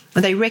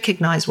 they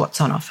recognize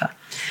what's on offer.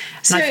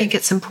 And I think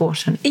it's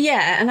important.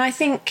 Yeah, and I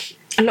think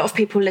a lot of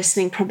people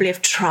listening probably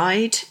have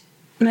tried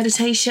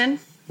meditation.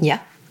 Yeah.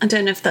 I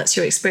don't know if that's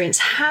your experience.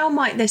 How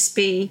might this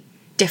be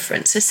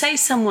different? So say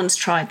someone's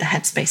tried the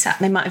Headspace app.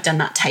 They might have done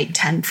that Take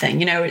 10 thing,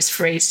 where it's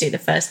free to do the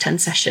first 10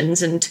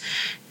 sessions. And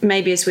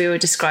maybe, as we were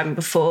describing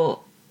before,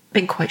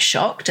 been quite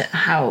shocked at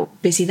how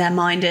busy their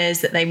mind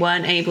is, that they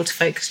weren't able to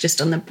focus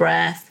just on the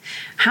breath.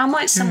 How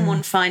might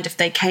someone find, if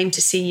they came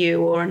to see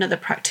you or another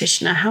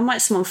practitioner, how might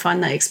someone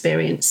find that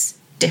experience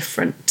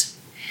different?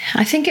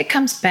 I think it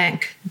comes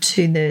back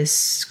to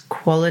this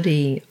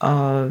quality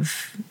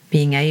of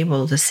being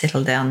able to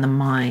settle down the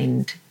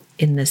mind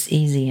in this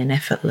easy and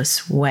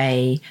effortless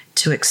way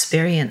to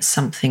experience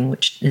something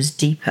which is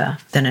deeper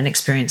than an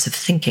experience of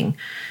thinking.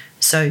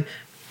 So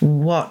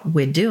what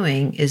we're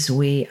doing is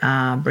we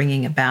are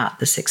bringing about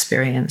this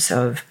experience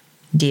of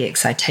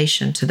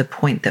de-excitation to the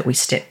point that we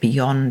step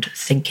beyond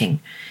thinking.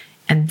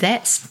 And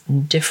that's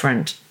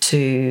different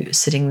to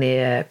sitting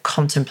there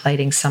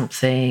contemplating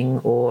something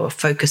or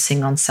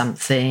focusing on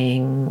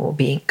something or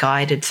being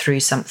guided through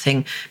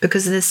something,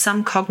 because there's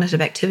some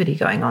cognitive activity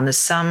going on. There's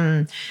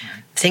some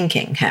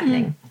thinking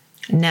happening.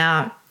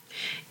 Now,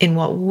 in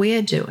what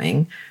we're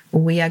doing,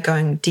 we are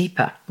going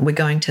deeper. We're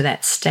going to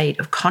that state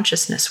of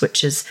consciousness,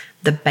 which is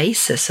the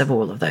basis of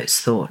all of those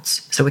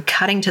thoughts. So we're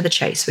cutting to the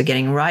chase. We're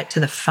getting right to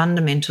the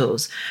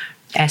fundamentals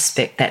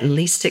aspect, that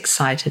least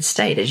excited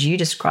state, as you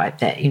described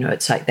that.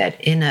 It's like that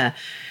inner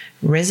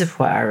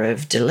reservoir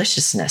of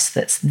deliciousness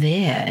that's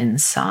there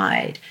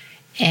inside.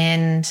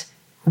 And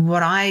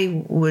what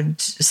I would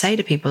say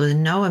to people is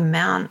no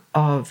amount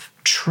of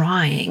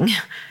trying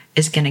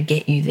is going to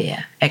get you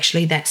there.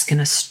 Actually, that's going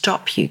to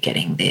stop you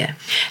getting there.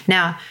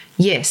 Now,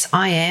 yes,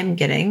 I am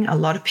getting a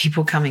lot of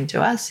people coming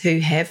to us who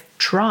have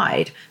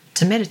tried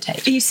to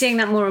meditate. Are you seeing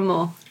that more and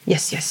more?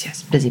 Yes.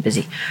 Busy.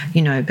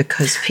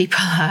 Because people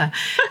are,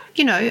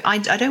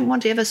 I don't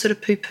want to ever sort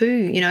of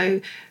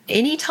poo-poo,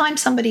 anytime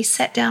somebody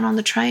sat down on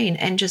the train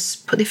and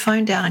just put their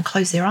phone down and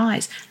closed their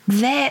eyes,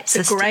 that's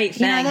a great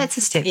thing. That's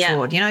a step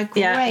forward, great.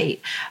 Yeah.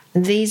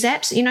 These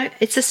apps,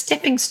 it's a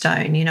stepping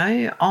stone,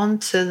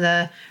 onto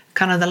the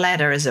kind of the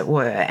ladder, as it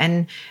were.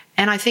 And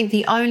I think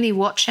the only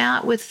watch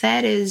out with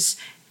that is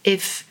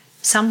if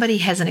somebody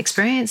has an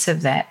experience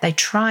of that, they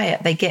try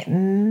it, they get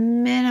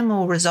minimal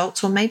minimal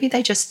results, or maybe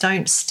they just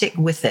don't stick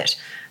with it.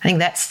 I think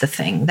that's the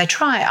thing. They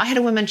try. I had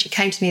a woman, she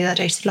came to me the other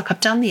day, she said, look, I've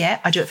done the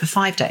app. I do it for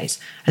 5 days.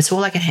 That's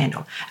all I can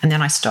handle. And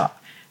then I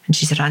stop. And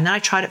she said, and then I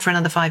tried it for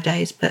another 5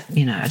 days, but,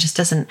 it just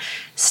doesn't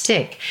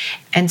stick.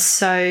 And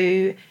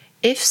so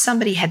if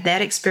somebody had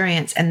that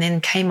experience and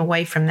then came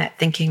away from that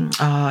thinking,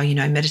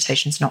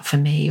 meditation's not for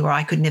me, or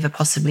I could never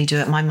possibly do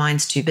it, my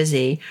mind's too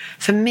busy,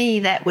 for me,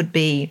 that would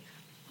be,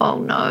 oh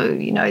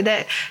no,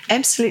 that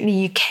absolutely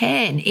you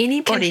can.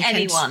 Anybody can.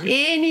 Anyone.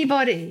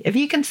 Anybody. If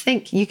you can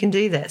think, you can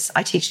do this.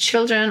 I teach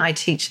children. I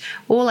teach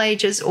all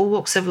ages, all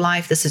walks of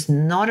life. This is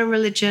not a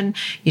religion.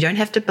 You don't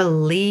have to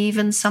believe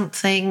in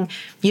something.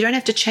 You don't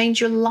have to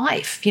change your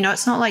life.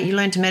 It's not like you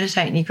learn to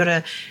meditate and you've got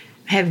to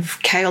have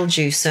kale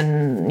juice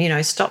and,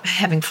 stop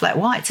having flat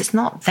whites. It's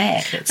not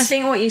that. I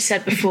think what you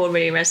said before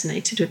really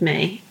resonated with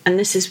me, and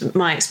this is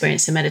my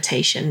experience in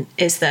meditation,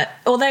 is that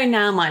although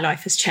now my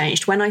life has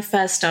changed, when I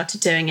first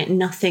started doing it,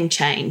 nothing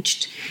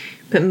changed,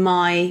 but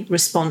my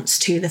response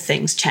to the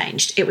things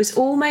changed. It was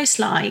almost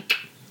like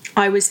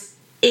I was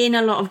in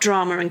a lot of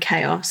drama and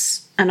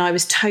chaos, and I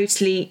was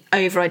totally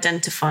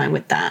over-identifying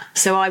with that.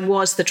 So I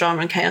was the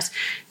drama and chaos.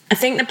 I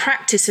think the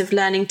practice of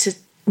learning to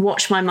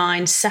watch my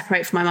mind,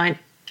 separate from my mind,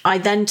 I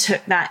then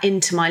took that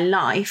into my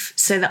life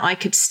so that I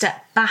could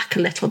step back a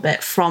little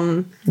bit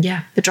from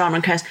the drama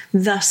and chaos,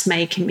 thus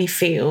making me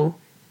feel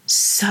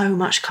so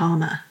much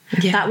calmer.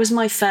 Yeah. That was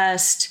my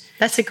first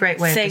That's a great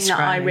way thing of that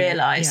I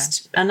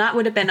realised. Yeah. And that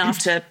would have been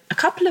after a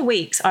couple of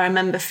weeks. I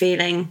remember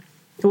feeling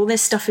all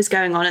this stuff is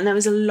going on, and there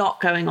was a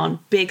lot going on,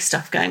 big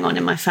stuff going on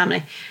in my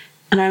family.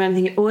 And I remember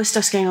thinking, all this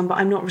stuff's going on, but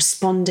I'm not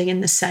responding in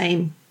the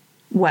same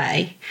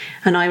way.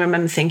 And I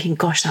remember thinking,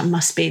 gosh, that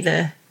must be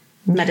the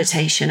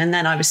meditation. And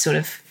then I was sort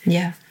of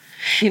you're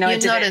I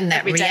did not it in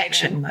that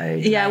reaction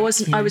mode. I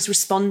wasn't. Yeah. I was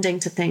responding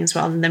to things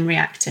rather than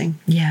reacting.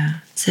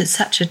 So it's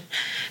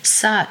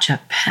such a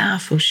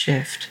powerful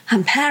shift.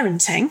 And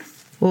parenting,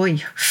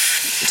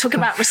 talk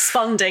about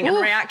responding and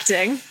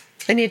reacting.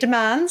 Any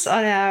demands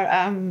on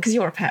our because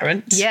you're a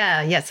parent. So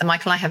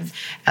Michael and I have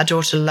our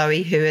daughter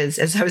Loie, who is,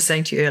 as I was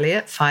saying to you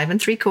earlier, 5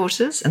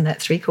 3/4, and that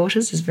 3/4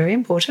 is very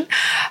important.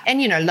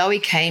 And Loie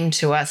came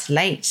to us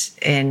late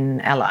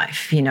in our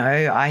life.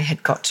 I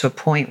had got to a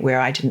point where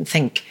I didn't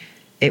think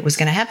it was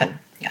going to happen.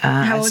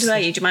 How old were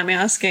you? Do you mind me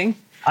asking?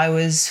 I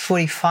was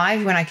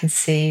 45 when I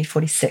conceived,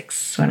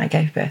 46 when I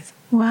gave birth.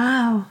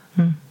 Wow.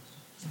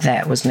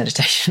 That was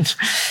meditation.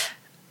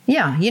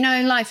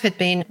 Life had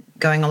been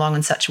going along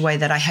in such a way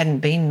that I hadn't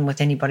been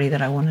with anybody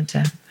that I wanted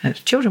to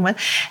have children with.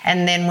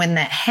 And then when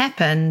that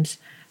happened,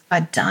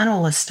 I'd done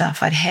all this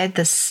stuff. I'd had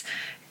this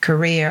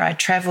career. I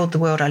traveled the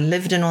world. I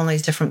lived in all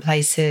these different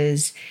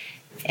places.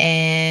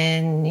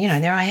 And,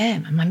 there I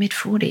am in my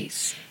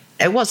mid-40s.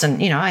 It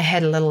wasn't, I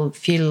had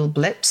few little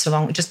blips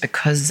along just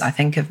because I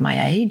think of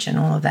my age and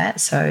all of that.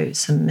 So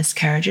some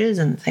miscarriages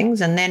and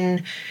things. And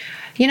then,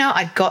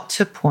 I got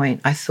to a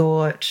point I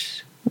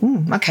thought,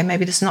 okay,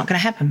 maybe this is not going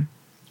to happen.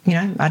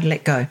 I'd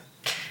let go.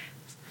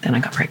 Then I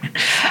got pregnant.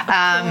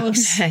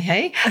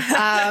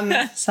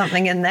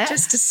 Something in that.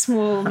 Just a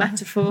small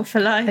metaphor for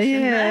life.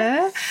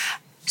 Yeah.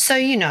 So,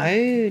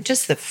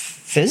 just the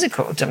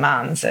physical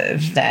demands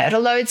of that,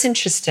 although it's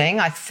interesting,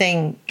 I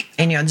think,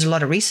 and there's a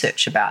lot of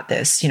research about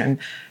this,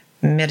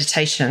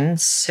 meditation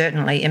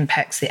certainly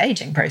impacts the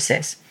aging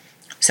process.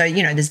 So,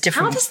 there's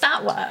different... How does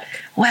that work?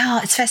 Well,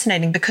 it's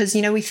fascinating because,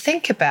 we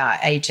think about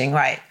aging,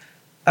 right?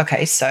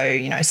 Okay, so,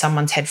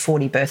 someone's had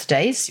 40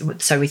 birthdays,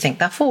 so we think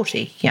they're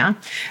 40, yeah?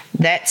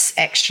 That's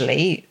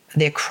actually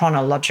their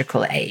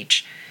chronological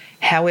age.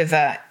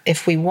 However,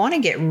 if we want to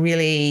get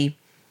really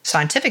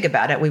scientific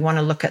about it, we want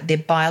to look at their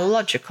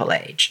biological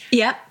age.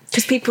 Yeah,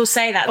 because people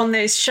say that on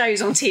those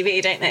shows on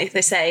TV, don't they?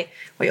 They say,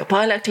 well, your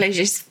biological age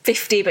is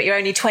 50, but you're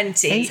only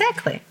 20.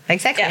 Exactly.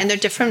 Yeah. And there are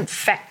different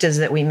factors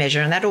that we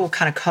measure, and that all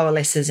kind of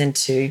coalesces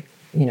into,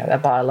 a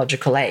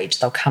biological age.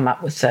 They'll come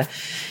up with the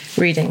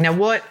reading. Now,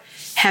 what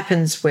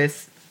happens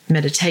with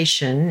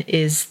meditation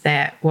is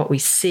that what we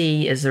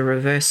see is a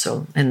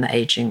reversal in the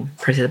aging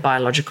process. The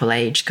biological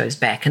age goes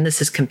back, and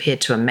this is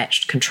compared to a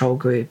matched control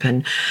group.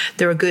 And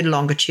there are good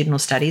longitudinal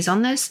studies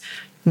on this,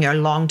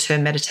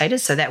 long-term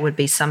meditators. So that would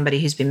be somebody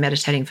who's been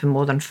meditating for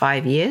more than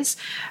 5 years.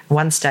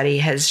 One study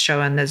has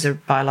shown there's a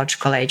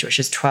biological age which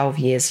is 12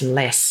 years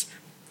less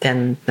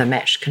than the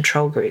matched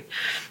control group.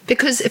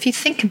 Because if you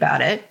think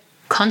about it,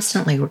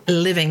 constantly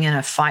living in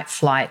a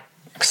fight-flight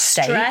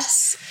state.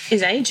 Stress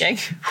is aging.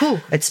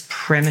 It's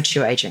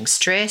premature aging.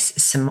 Stress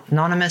is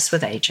synonymous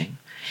with aging.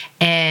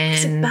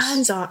 And it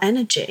burns our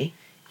energy.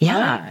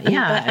 Yeah, right?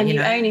 And you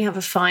only have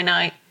a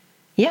finite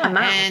amount,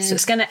 and so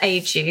it's going to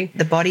age you.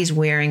 The body's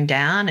wearing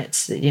down.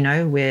 It's,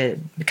 we're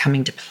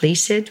becoming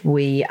depleted.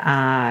 We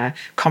are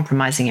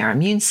compromising our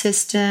immune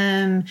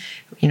system.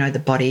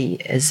 The body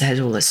has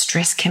all the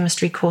stress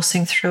chemistry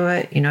coursing through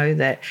it,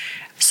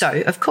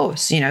 So, of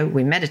course,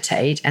 we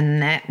meditate,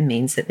 and that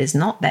means that there's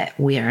not that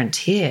wear and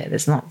tear.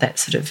 There's not that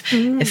sort of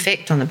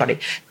effect on the body.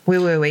 Where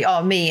were we?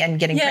 Oh, me and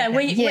getting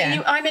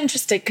pregnant. I'm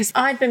interested because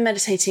I'd been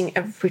meditating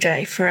every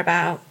day for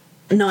about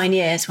 9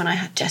 years when I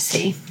had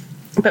Jessie.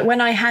 But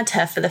when I had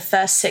her for the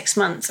first 6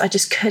 months, I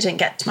just couldn't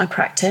get to my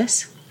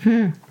practice.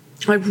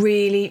 I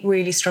really,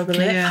 really struggled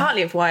with it.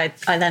 Partly of why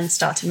I then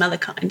started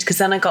Motherkind, because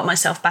then I got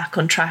myself back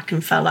on track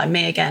and felt like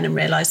me again and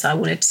realised I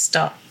wanted to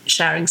start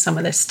sharing some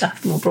of this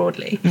stuff more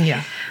broadly.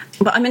 Yeah.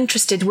 But I'm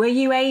interested, were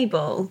you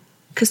able,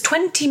 because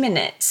 20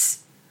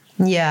 minutes,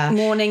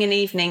 morning and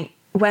evening,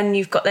 when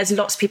there's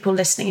lots of people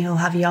listening who'll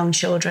have young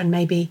children,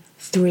 maybe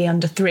 3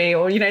 under 3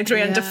 or,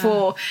 3 under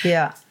 4.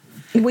 Yeah.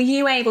 Were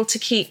you able to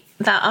keep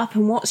that up?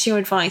 And what's your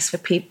advice for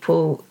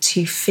people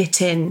to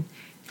fit in?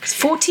 Because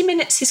 40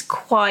 minutes is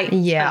quite a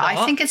lot.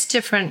 I think it's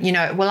different.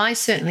 Well, I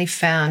certainly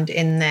found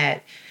in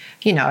that,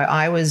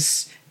 I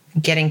was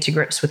getting to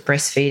grips with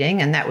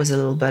breastfeeding, and that was a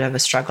little bit of a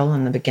struggle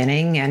in the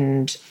beginning.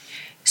 And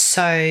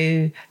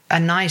so a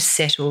nice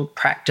settled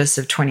practice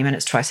of 20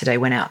 minutes twice a day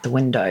went out the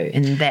window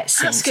in that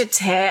sense. That's good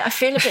to hear. I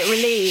feel a bit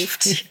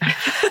relieved.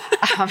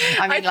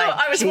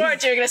 I was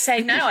worried you were going to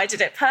say, no, I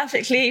did it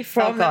perfectly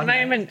from the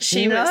moment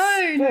she was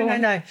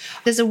born. No.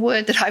 There's a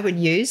word that I would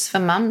use for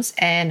mums,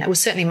 and it was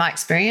certainly my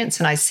experience,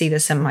 and I see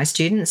this in my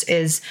students,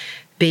 is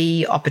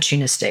be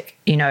opportunistic.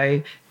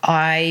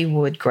 I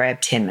would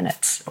grab 10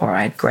 minutes or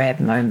I'd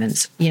grab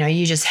moments.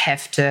 You just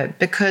have to,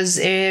 because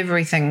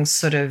everything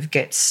sort of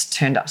gets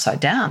turned upside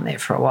down there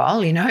for a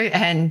while,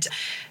 and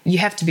you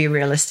have to be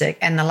realistic.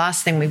 And the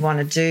last thing we want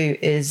to do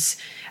is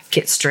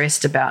get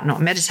stressed about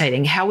not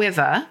meditating.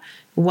 However,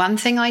 one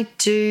thing I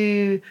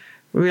do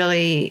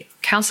really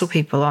counsel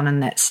people on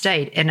in that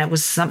state, and it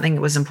was something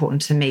that was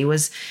important to me,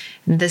 was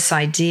this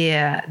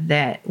idea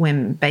that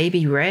when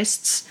baby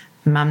rests,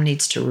 mum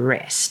needs to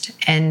rest.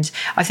 And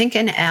I think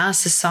in our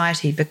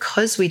society,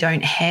 because we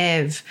don't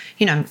have,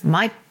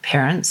 my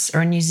parents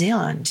are in New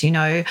Zealand,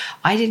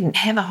 I didn't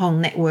have a whole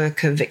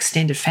network of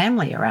extended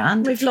family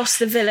around. We've lost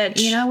the village.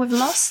 We've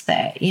lost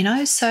that,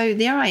 so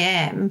there I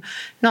am,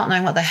 not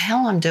knowing what the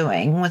hell I'm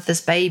doing with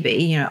this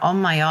baby,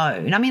 on my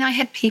own. I mean, I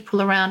had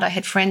people around, I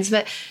had friends,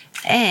 I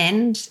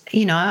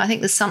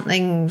think there's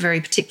something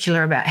very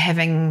particular about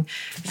having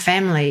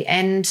family.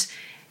 And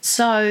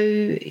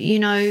so,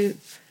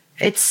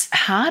 it's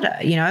harder,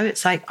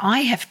 it's like I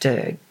have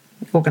to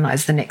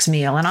organise the next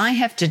meal and I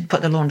have to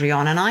put the laundry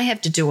on and I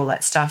have to do all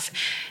that stuff.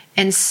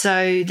 And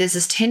so there's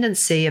this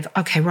tendency of,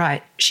 okay,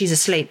 right, she's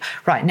asleep.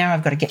 Right, now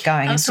I've got to get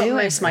going. That's and do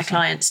what most of my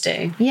clients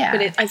do. Yeah.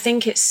 But I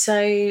think it's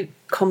so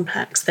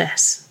complex,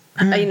 this.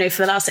 For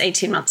the last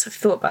 18 months, I've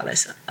thought about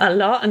this a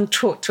lot and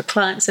talked to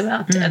clients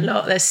about it a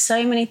lot. There's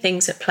so many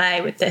things at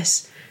play with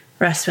this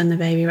rest when the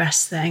baby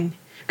rests thing.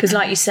 Because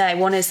like you say,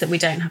 one is that we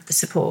don't have the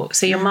support.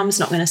 So your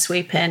mum's not going to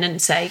sweep in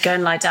and say, go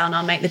and lie down,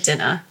 I'll make the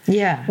dinner.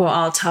 Yeah. Or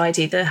I'll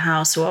tidy the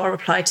house, or I'll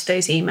reply to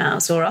those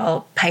emails, or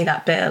I'll pay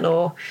that bill,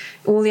 or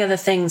all the other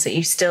things that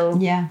you still...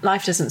 Yeah.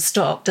 Life doesn't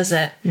stop, does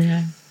it?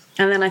 Yeah.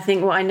 And then I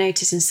think what I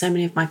notice in so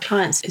many of my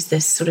clients is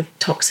this sort of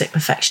toxic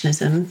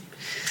perfectionism.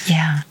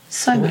 Yeah.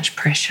 So much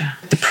pressure.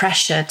 The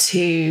pressure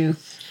to...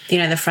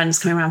 the friends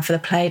coming around for the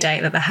play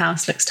date, that the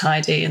house looks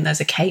tidy and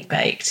there's a cake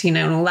baked, and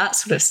all that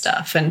sort of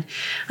stuff. And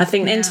I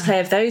think the interplay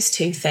of those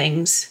two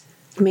things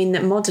mean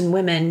that modern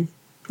women,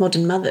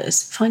 modern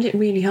mothers, find it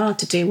really hard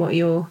to do what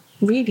you're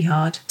really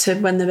hard to,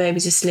 when the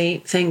baby's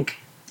asleep, think,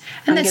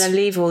 I'm going to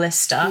leave all this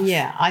stuff.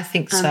 Yeah, I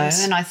think so.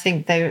 And I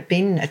think they've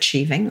been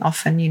achieving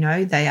often,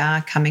 they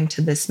are coming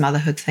to this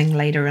motherhood thing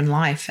later in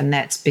life, and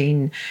that's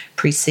been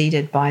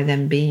preceded by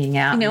them being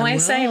out in the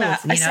world. Say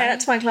that. I say that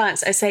to my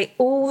clients. I say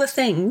all the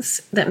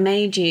things that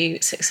made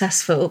you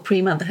successful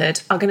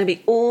pre-motherhood are going to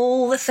be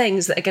all the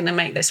things that are going to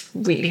make this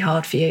really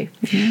hard for you.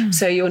 Yeah.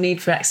 So your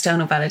need for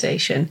external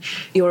validation,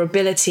 your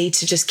ability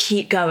to just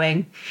keep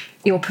going,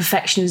 your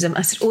perfectionism.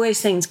 I said all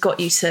those things got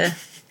you to...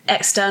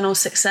 external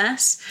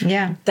success,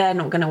 they're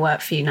not going to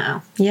work for you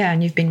now. Yeah,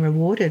 and you've been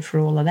rewarded for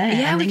all of that.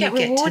 Yeah, and we then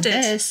get rewarded. To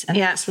this, and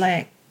it's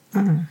like,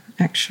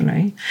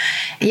 actually.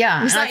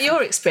 Yeah. Was that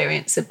your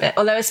experience a bit?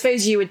 Although I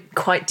suppose you were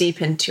quite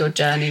deep into your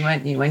journey,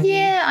 weren't you?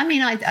 I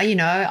mean,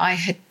 I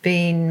had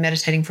been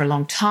meditating for a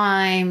long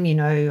time.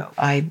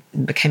 I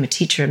became a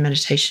teacher of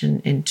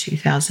meditation in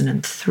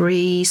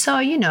 2003. So,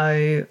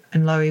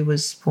 and Loie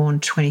was born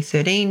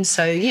 2013.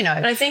 So,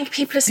 But I think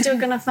people are still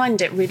going to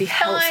find it really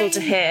helpful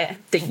to hear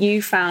that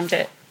you found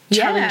it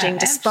challenging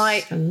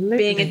despite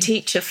being a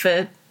teacher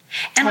for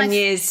 10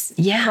 years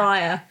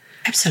prior.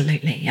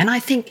 Absolutely. And I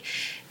think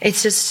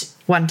it's just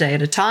one day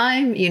at a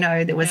time,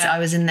 I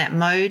was in that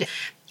mode.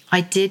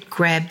 I did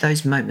grab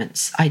those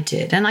moments. I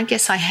did. And I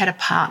guess I had a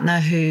partner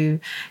who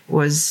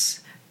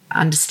was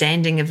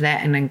understanding of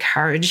that and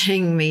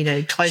encouraging me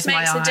to close my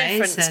eyes. Makes a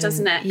difference,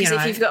 doesn't it? Because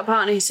if you've got a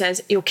partner who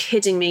says, you're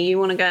kidding me, you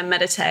want to go and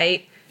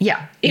meditate.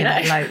 Yeah.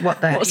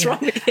 What's wrong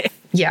with you?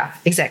 Yeah,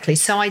 exactly.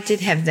 So I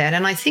did have that.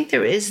 And I think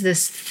there is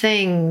this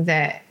thing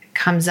that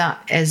comes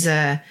up as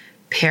a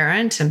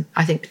parent, and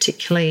I think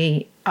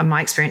particularly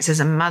my experience as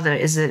a mother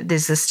is that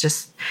there's this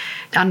just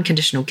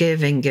unconditional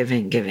giving,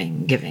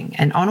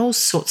 and on all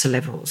sorts of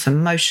levels,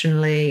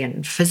 emotionally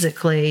and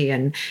physically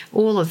and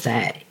all of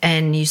that.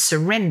 And you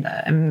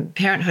surrender. And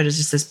parenthood is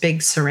just this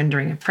big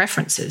surrendering of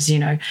preferences,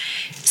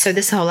 So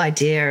this whole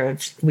idea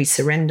of we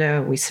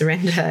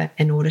surrender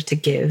in order to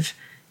give,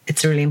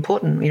 it's really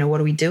important.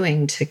 What are we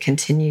doing to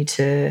continue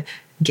to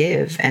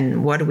give,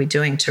 and what are we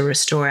doing to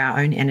restore our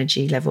own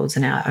energy levels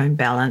and our own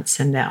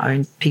balance and our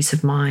own peace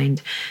of mind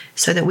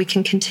so that we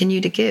can continue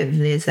to give?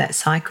 There's that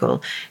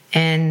cycle.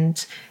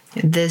 And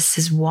this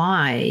is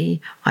why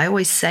I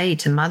always say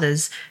to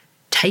mothers,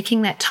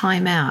 taking that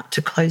time out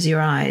to close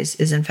your eyes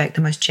is in fact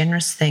the most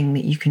generous thing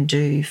that you can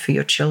do for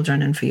your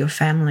children and for your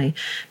family,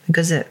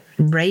 because it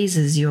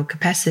raises your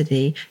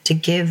capacity to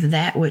give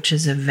that which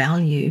is of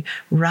value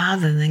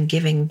rather than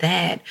giving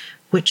that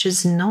which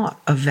is not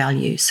of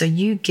value. So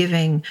you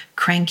giving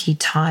cranky,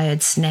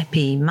 tired,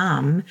 snappy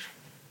mum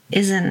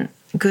isn't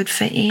good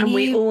for anybody. And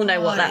we all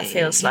know what that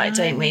feels like,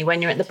 don't we?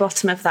 When you're at the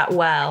bottom of that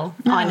well,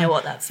 I know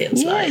what that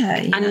feels like.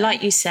 And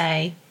like you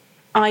say,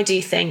 I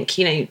do think,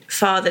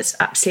 fathers,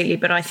 absolutely,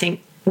 but I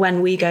think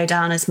when we go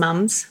down as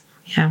mums,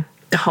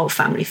 the whole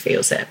family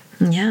feels it.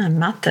 Yeah,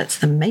 that's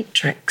the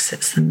matrix.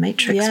 It's the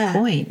matrix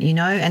point,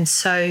 And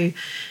so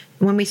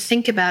when we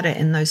think about it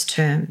in those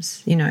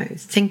terms,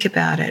 think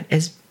about it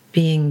as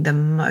being the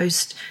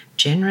most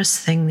generous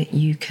thing that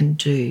you can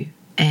do.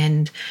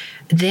 And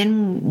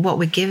then what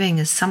we're giving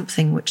is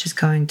something which is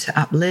going to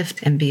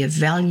uplift and be of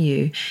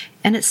value.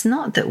 And it's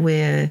not that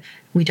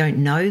we don't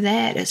know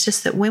that. It's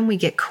just that when we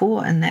get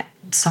caught in that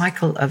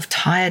cycle of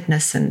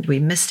tiredness and we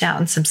missed out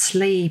on some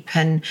sleep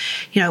and,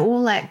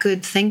 all that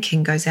good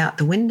thinking goes out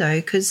the window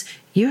because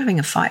you're having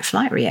a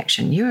fight-flight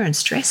reaction. You're in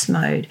stress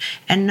mode.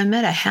 And no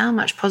matter how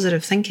much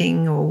positive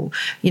thinking or,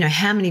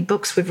 how many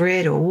books we've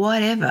read or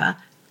whatever,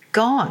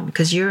 gone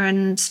because you're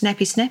in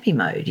snappy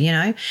mode,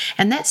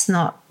 and that's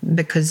not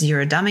because you're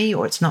a dummy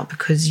or it's not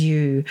because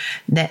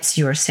that's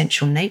your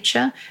essential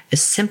nature.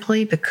 It's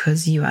simply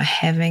because you are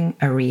having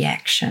a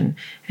reaction,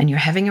 and you're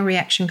having a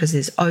reaction because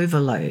there's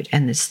overload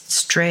and there's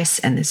stress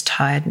and there's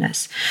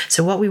tiredness.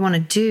 So what we want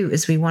to do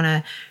is we want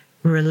to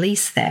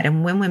release that.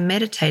 And when we're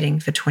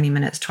meditating for 20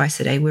 minutes twice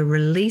a day, we're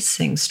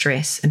releasing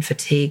stress and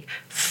fatigue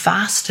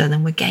faster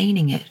than we're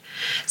gaining it.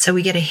 So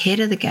we get ahead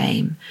of the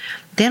game.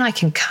 Then I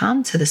can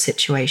come to the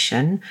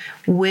situation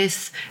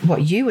with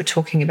what you were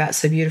talking about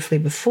so beautifully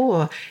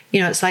before.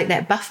 It's like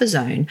that buffer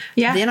zone.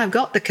 Yeah. Then I've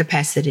got the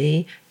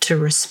capacity to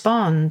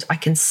respond. I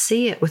can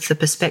see it with the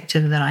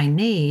perspective that I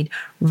need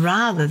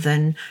rather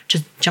than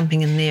just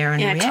jumping in there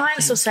and reacting.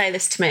 Clients will say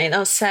this to me.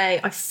 They'll say,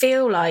 I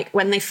feel like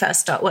when they first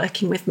start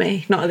working with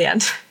me, not at the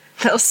end,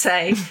 they'll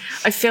say,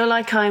 I feel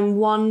like I'm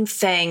one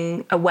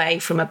thing away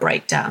from a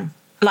breakdown.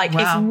 Like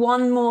if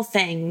one more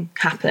thing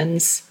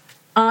happens,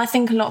 I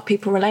think a lot of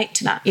people relate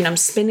to that. I'm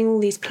spinning all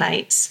these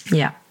plates.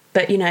 Yeah.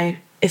 But,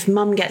 if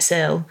mum gets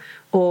ill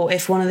or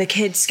if one of the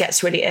kids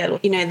gets really ill,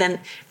 then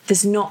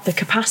there's not the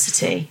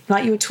capacity.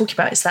 Like you were talking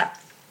about, it's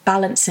that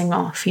balancing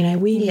off. We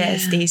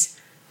live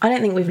I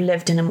don't think we've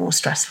lived in a more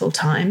stressful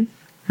time.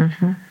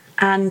 Mm-hmm.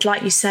 And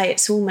like you say,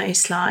 it's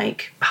almost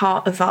like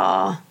part of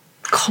our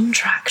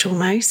contract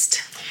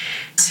almost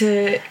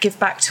to give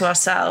back to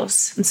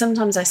ourselves. And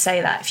sometimes I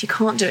say that if you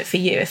can't do it for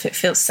you, if it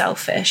feels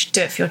selfish,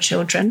 do it for your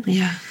children.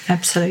 Yeah,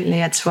 absolutely.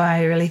 That's why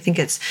I really think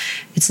it's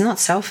not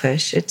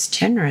selfish, it's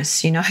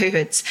generous,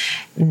 it's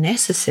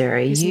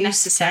necessary. It's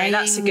necessary,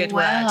 that's a good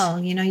word.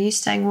 You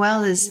staying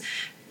well is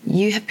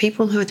you have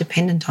people who are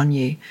dependent on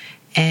you,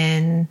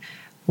 and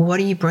what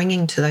are you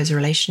bringing to those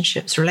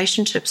relationships?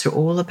 Relationships are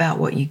all about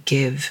what you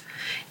give,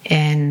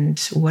 and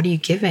what are you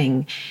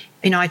giving?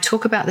 I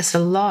talk about this a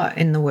lot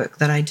in the work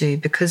that I do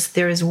because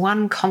there is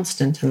one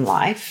constant in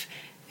life,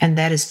 and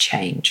that is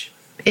change.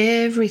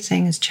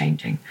 Everything is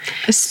changing.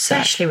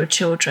 Especially with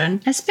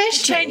children.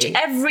 Especially. They change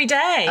every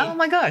day. Oh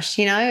my gosh,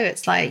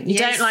 it's like... You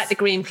don't like the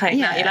green plate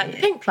now, you like the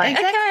pink plate.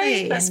 Exactly.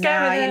 Okay, let's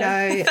go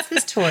with it. It's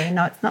this toy,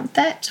 no, it's not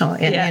that toy.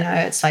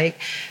 And, it's like...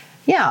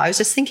 Yeah, I was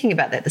just thinking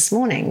about that this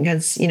morning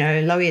because,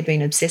 Loie had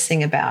been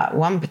obsessing about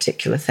one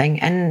particular thing,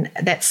 and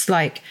that's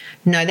like,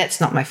 no, that's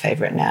not my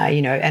favourite now,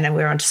 and then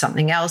we're onto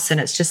something else,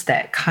 and it's just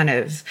that kind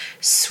of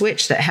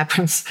switch that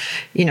happens,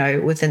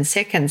 within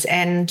seconds.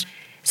 And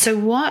so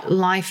what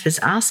life is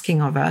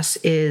asking of us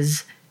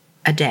is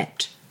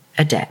adapt,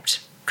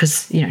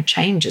 because,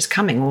 change is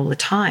coming all the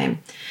time.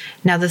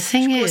 Now, the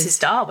thing is... Of course, it's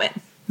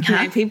Darwin.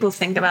 People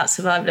think about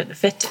survival of the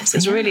fittest.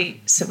 It's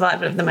really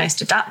survival of the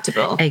most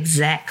adaptable.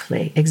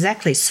 Exactly.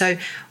 So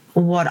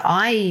what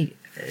I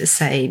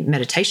say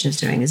meditation is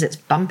doing is it's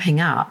bumping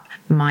up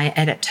my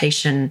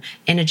adaptation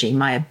energy,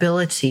 my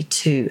ability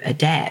to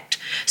adapt.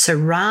 So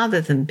rather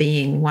than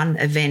being one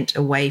event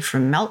away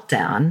from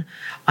meltdown,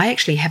 I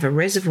actually have a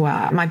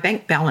reservoir. My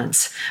bank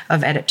balance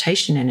of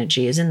adaptation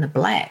energy is in the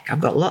black. I've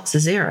got lots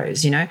of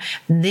zeros,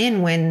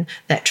 Then when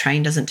that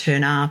train doesn't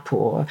turn up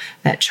or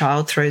that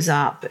child throws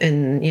up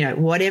and,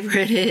 whatever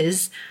it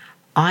is,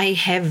 I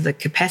have the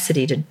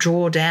capacity to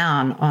draw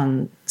down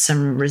on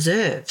some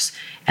reserves,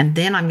 and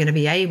then I'm going to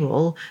be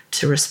able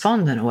to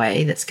respond in a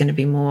way that's going to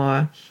be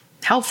more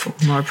helpful,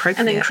 more appropriate.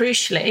 And then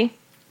crucially,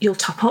 you'll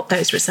top up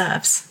those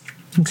reserves.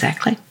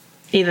 Exactly.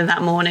 Either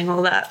that morning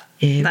or that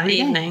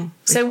evening. Day.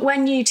 So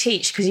when you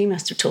teach, because you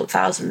must have taught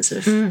thousands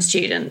of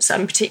students,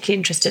 I'm particularly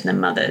interested in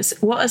the mothers.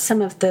 What are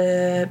some of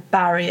the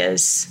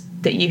barriers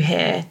that you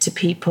hear to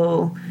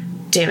people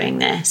doing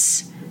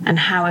this, and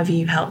how have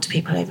you helped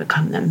people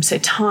overcome them? So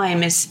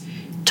time is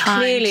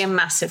clearly a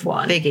massive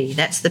one. Biggie.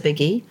 That's the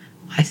biggie,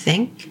 I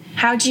think.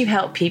 How do you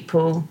help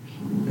people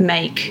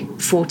make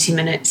 40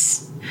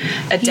 minutes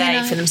a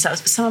day for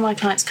themselves? Some of my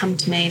clients come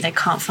to me, they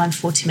can't find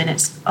 40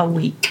 minutes a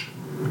week.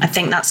 I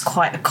think that's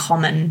quite a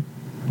common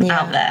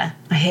out there.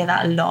 I hear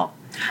that a lot.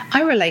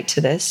 I relate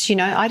to this.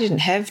 I didn't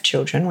have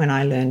children when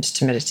I learned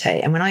to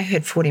meditate. And when I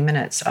heard 40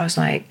 minutes, I was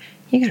like,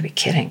 you're going to be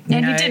kidding.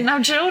 You didn't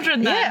have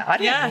children then. Yeah, I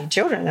didn't have any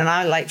children. And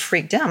I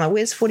freaked out. I'm like,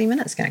 where's 40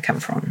 minutes going to come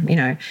from?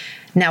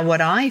 Now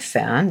what I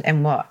found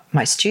and what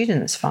my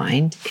students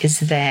find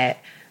is that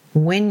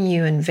when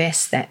you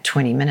invest that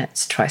 20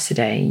 minutes twice a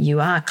day, you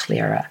are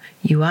clearer,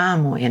 you are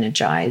more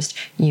energized,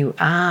 you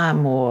are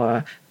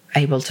more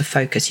able to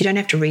focus. You don't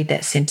have to read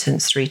that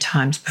sentence 3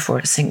 times before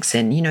it sinks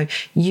in.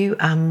 You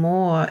are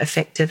more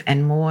effective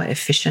and more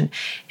efficient.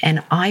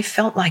 And I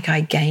felt like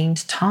I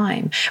gained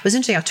time. It was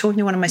interesting. I was talking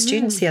to one of my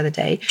students the other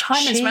day.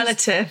 Time is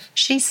relative.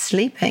 She's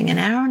sleeping an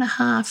hour and a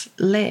half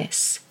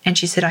less. And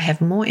she said, I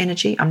have more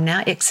energy. I'm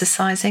now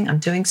exercising. I'm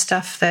doing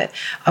stuff that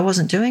I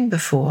wasn't doing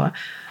before.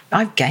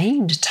 I've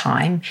gained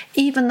time,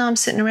 even though I'm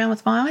sitting around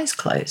with my eyes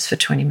closed for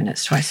 20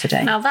 minutes twice a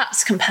day. Now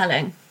that's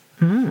compelling.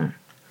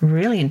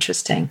 Really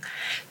interesting.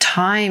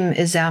 Time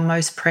is our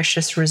most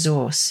precious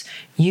resource.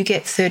 You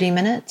get 30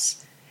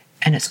 minutes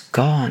and it's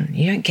gone.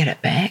 You don't get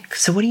it back.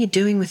 So what are you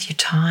doing with your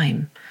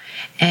time?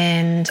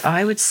 And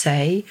I would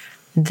say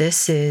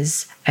this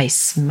is a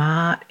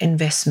smart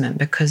investment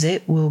because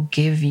it will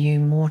give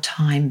you more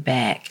time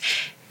back.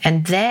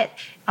 And that,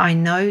 I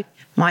know,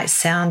 might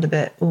sound a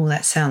bit,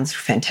 that sounds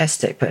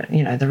fantastic, but,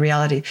 the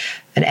reality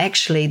that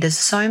actually there's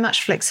so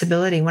much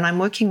flexibility. When I'm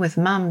working with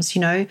mums,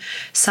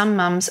 some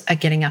mums are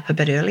getting up a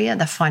bit earlier.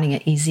 They're finding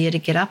it easier to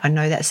get up. I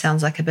know that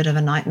sounds like a bit of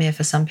a nightmare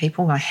for some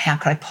people. Like, how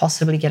could I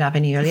possibly get up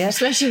any earlier?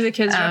 Especially if the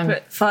kids are up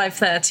at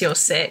 5:30 or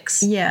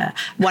 6. Yeah.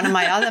 One of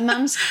my other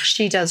mums,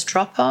 she does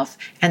drop off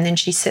and then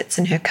she sits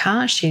in her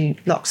car, she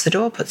locks the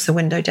door, puts the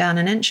window down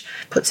an inch,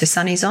 puts her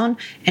sunnies on,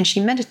 and she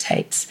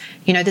meditates.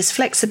 There's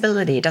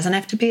flexibility. It doesn't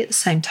have to be at the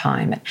same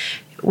time.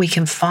 We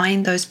can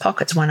find those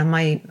pockets. One of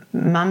my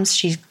mums,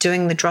 she's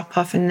doing the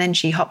drop-off and then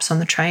she hops on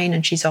the train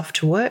and she's off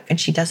to work and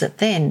she does it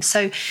then.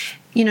 So,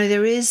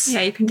 there is...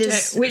 Yeah, you can do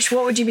it.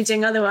 What would you be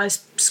doing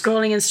otherwise?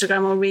 Scrolling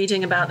Instagram or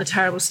reading about the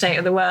terrible state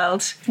of the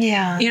world?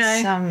 Yeah.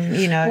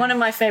 One of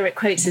my favourite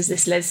quotes is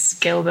this Liz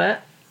Gilbert,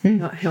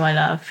 who I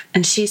love.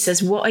 And she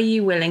says, what are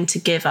you willing to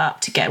give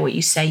up to get what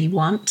you say you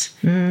want?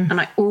 And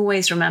I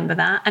always remember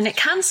that. And it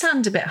can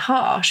sound a bit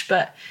harsh,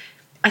 but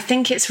I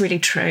think it's really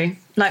true.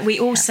 Like, we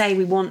all say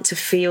we want to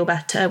feel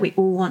better, we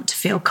all want to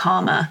feel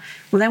calmer.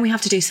 Well, then we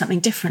have to do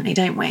something differently,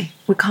 don't we?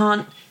 We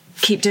can't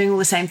keep doing all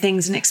the same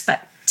things and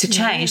expect to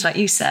change, like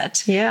you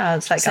said. Yeah,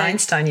 it's like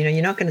Einstein,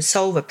 you're not going to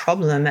solve a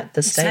problem at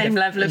the same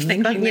level of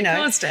thinking that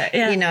caused it.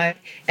 Yeah.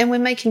 And we're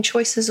making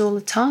choices all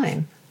the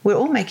time. We're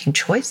all making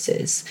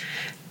choices.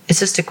 It's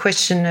just a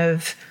question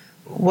of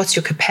what's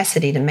your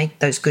capacity to make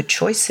those good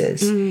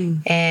choices.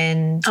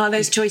 And are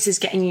those choices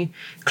getting you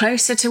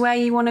closer to where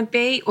you want to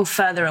be or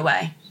further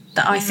away?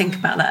 That I think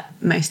about that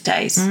most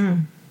days.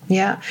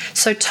 Yeah.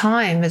 So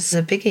time is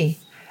a biggie.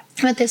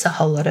 But there's a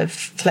whole lot of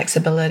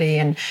flexibility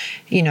and,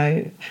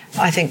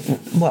 I think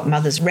what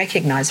mothers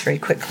recognise very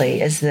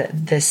quickly is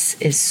that this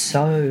is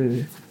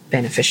so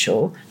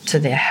beneficial to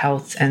their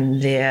health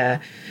and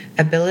their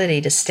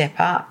ability to step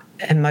up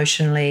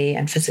emotionally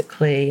and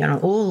physically and on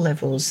all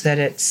levels, that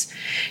it's,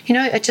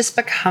 it just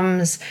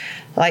becomes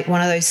like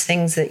one of those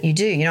things that you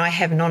do. I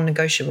have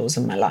non-negotiables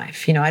in my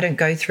life. I don't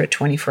go through a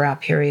 24-hour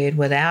period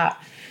without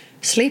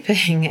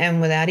sleeping and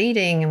without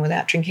eating and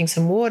without drinking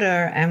some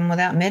water and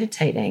without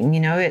meditating.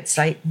 It's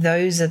like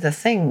those are the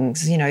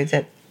things,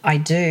 that I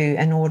do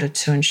in order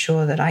to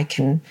ensure that I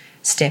can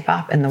step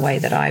up in the way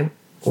that I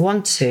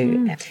want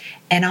to.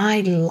 And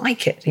I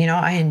like it,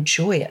 I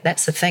enjoy it.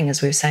 That's the thing,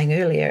 as we were saying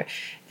earlier,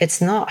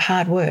 it's not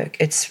hard work.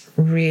 It's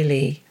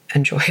really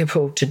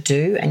enjoyable to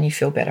do and you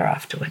feel better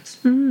afterwards.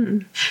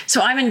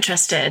 So I'm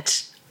interested,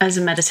 as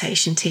a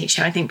meditation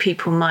teacher, I think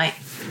people might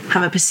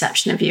have a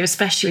perception of you,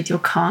 especially with your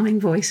calming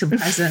voice and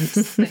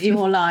presence, that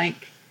you're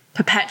like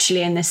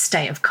perpetually in this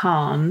state of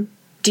calm.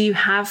 Do you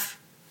have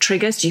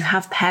triggers? Do you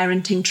have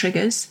parenting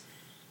triggers?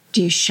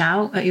 Do you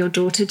shout at your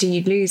daughter? Do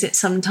you lose it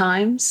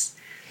sometimes?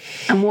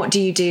 And what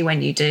do you do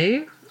when you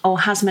do?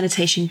 Or has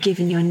meditation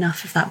given you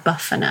enough of that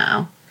buffer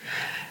now?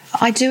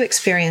 I do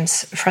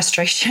experience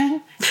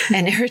frustration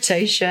and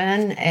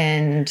irritation.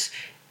 And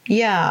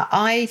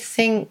I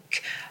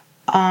think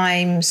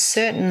I'm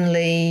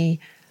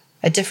certainly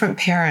a different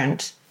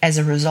parent as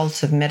a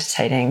result of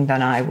meditating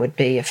than I would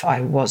be if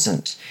I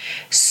wasn't.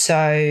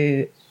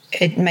 So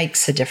it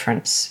makes a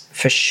difference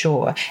for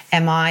sure.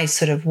 Am I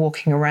sort of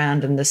walking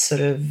around in this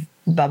sort of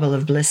bubble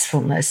of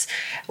blissfulness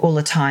all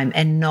the time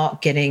and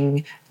not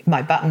getting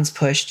my buttons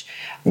pushed?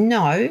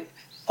 No,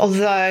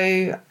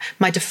 although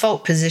my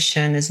default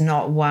position is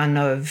not one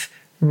of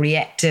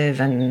reactive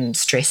and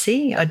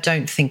stressy. I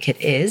don't think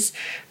it is.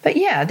 But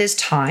yeah, there's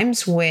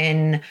times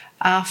when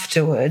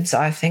afterwards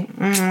I think,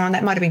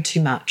 that might have been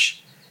too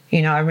much.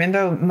 You know, I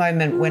remember a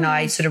moment when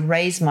I sort of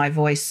raised my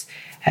voice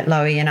at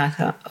Loie and I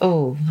thought,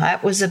 oh,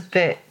 that was a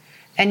bit...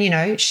 And, you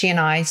know, she and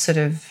I sort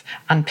of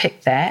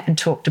unpicked that and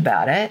talked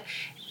about it.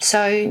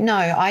 So, no,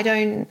 I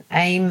don't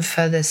aim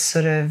for this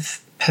sort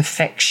of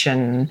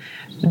perfection.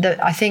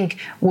 I think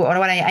what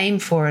I aim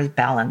for is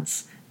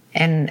balance.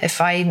 And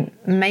if I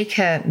make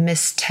a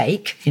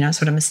mistake, you know,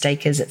 that's what a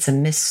mistake is. It's a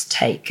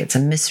mistake. It's a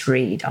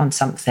misread on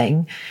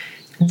something.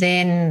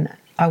 Then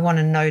I want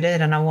to note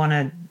it and I want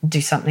to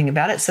do something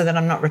about it so that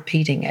I'm not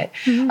repeating it.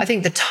 I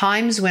think the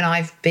times when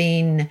I've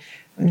been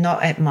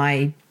not at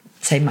my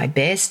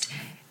best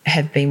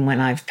have been when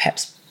I've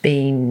perhaps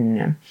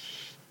been...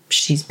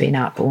 She's been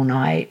up all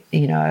night,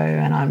 you know,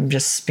 and I'm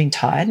just been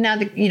tired. Now,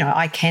 you know,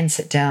 I can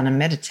sit down and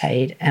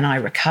meditate and I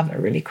recover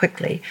really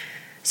quickly.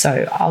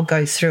 So I'll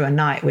go through a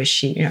night where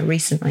she, you know,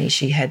 recently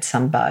she had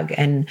some bug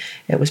and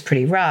it was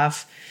pretty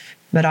rough,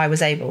 but I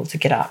was able to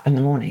get up in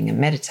the morning and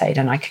meditate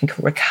and I can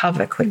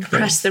recover quickly.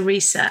 Press the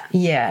reset.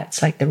 Yeah,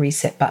 it's like the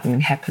reset button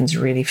happens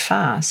really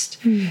fast.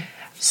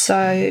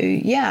 So,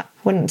 yeah,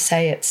 wouldn't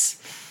say it's...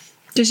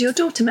 Does your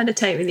daughter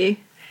meditate with you?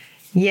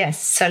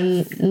 Yes. So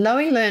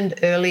Loie learned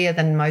earlier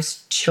than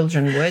most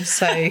children would.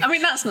 So I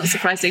mean, that's not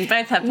surprising.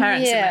 Both her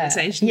parents are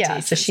meditation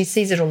teachers. So she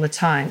sees it all the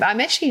time.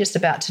 I'm actually just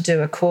about to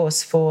do a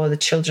course for the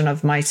children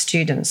of my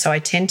students. So I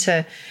tend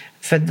to,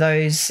 for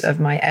those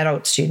of my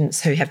adult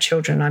students who have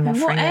children, I'm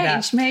offering it up.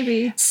 What age,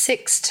 maybe?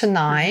 6 to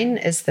 9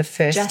 is the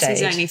first Jess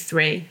stage. is only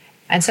 3.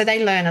 And so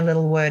they learn a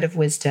little word of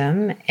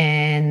wisdom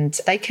and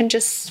they can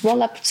just,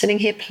 while up sitting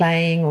here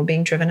playing or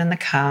being driven in the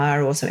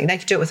car or something, they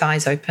can do it with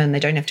eyes open. They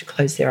don't have to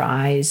close their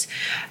eyes.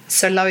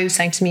 So Loie was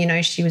saying to me, you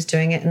know, she was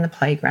doing it in the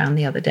playground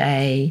the other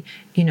day.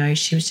 You know,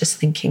 she was just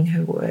thinking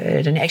her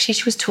word. And actually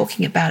she was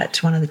talking about it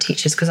to one of the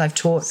teachers because I've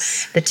taught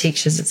the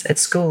teachers at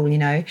school, you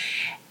know.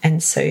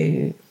 And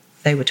so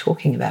they were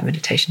talking about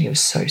meditation. It was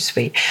so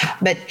sweet.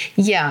 But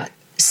yeah,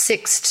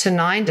 6 to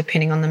 9,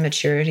 depending on the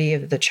maturity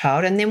of the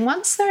child. And then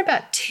once they're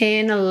about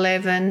 10,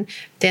 11,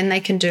 then they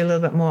can do a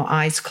little bit more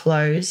eyes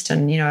closed.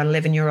 And, you know, an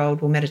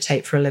 11-year-old will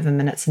meditate for 11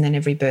 minutes and then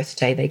every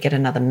birthday they get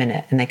another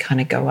minute and they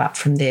kind of go up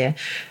from there.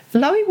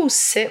 Loie will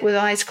sit with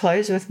eyes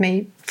closed with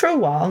me for a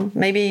while,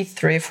 maybe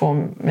 3 or 4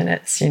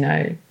 minutes, you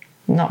know,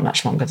 not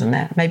much longer than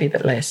that, maybe a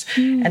bit less.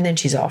 And then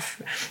she's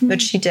off.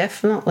 But she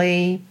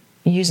definitely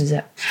uses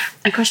it.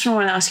 A question I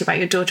want to ask you about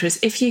your daughter is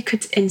if you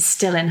could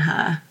instill in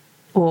her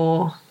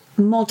or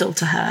model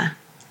to her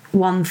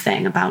one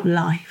thing about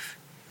life,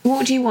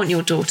 what do you want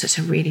your daughter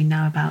to really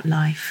know about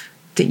life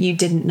that you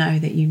didn't know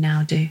that you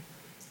now do?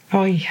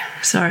 Oh,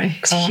 yeah. Sorry,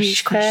 it's a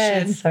huge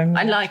question. So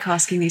I like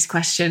asking these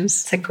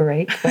questions. It's a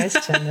great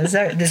question.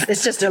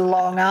 It's just a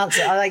long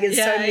answer. I like it's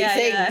so many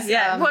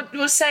things.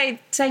 We'll say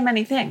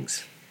many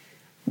things.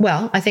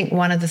 Well, I think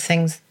one of the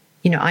things,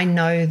 you know, I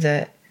know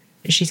that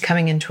she's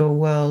coming into a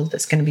world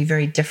that's going to be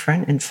very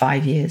different in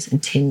 5 years, in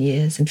 10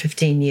 years, in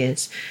 15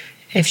 years.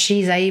 If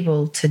she's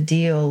able to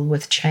deal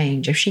with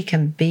change, if she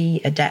can be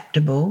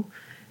adaptable,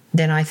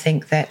 then I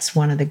think that's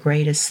one of the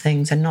greatest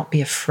things, and not be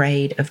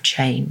afraid of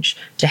change,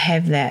 to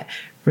have that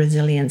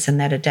resilience and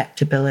that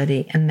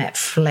adaptability and that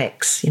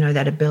flex, you know,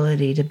 that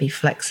ability to be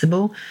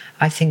flexible.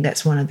 I think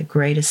that's one of the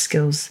greatest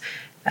skills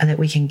that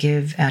we can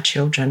give our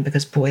children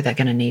because, boy, they're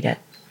going to need it.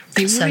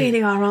 They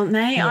really are, aren't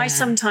they? Yeah.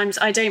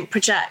 I don't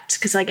project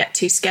because I get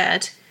too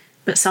scared,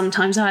 but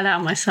sometimes I allow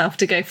myself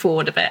to go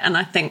forward a bit and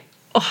I think,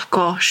 oh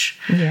gosh,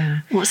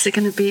 what's it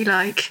going to be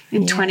like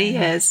in 20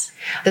 years?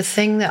 The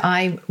thing that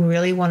I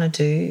really want to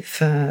do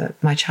for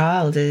my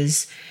child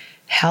is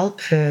help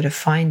her to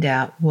find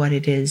out what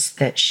it is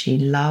that she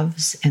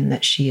loves and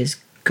that she is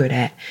good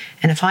at.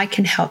 And if I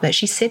can help that,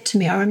 she said to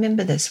me, I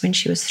remember this when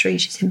she was 3,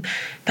 she said,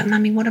 but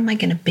Mummy, what am I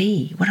going to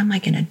be? What am I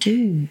going to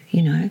do?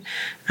 You know?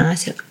 And I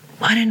said,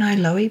 I don't know,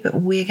 Loie, but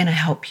we're going to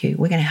help you.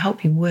 We're going to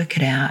help you work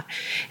it out.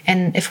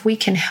 And if we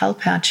can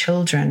help our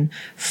children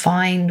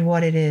find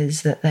what it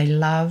is that they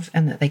love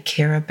and that they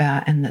care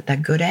about and that they're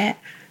good at,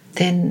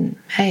 then,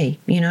 hey,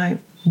 you know,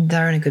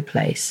 they're in a good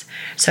place.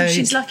 So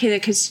she's lucky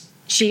because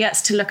she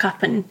gets to look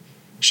up and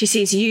she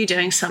sees you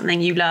doing something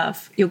you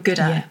love, you're good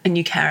at, and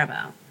you care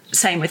about.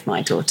 Same with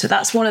my daughter.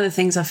 That's one of the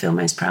things I feel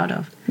most proud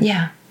of.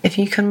 Yeah. If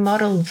you can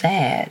model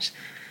that,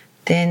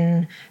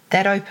 then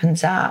that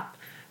opens up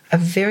a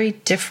very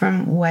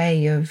different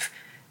way of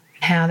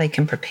how they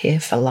can prepare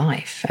for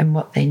life and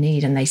what they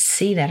need. And they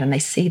see that and they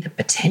see the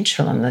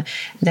potential and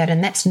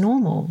that's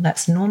normal.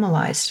 That's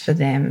normalized for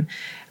them.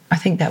 I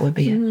think that would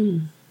be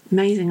it.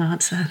 Amazing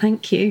answer.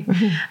 Thank you.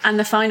 And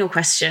the final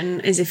question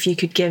is if you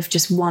could give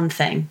just one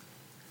thing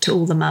to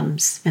all the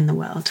mums in the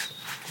world,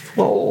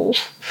 Oh,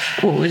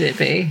 What would it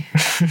be?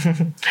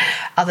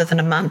 other than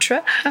a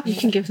mantra? You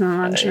can give them a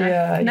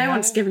mantra. No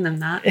one's given them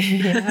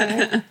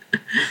that.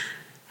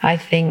 I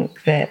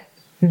think that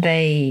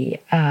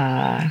they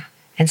are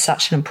in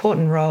such an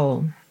important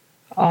role,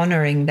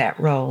 honouring that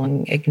role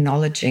and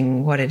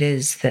acknowledging what it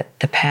is, that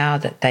the power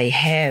that they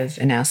have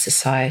in our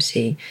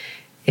society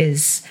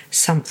is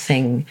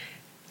something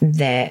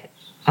that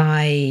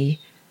I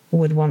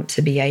would want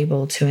to be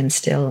able to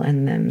instill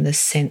in them, this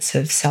sense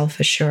of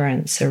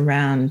self-assurance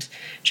around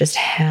just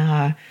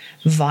how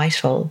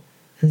vital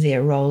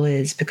their role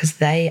is, because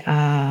they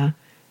are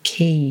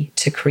key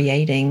to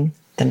creating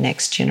the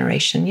next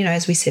generation. You know,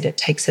 as we said, it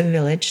takes a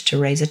village to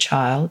raise a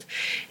child.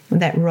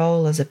 That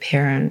role as a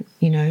parent,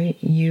 you know,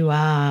 you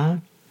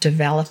are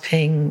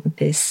developing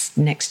this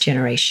next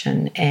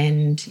generation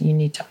and you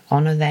need to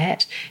honour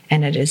that.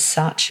 And it is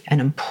such an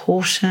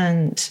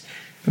important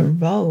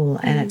role,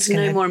 and it's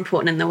no more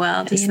important in the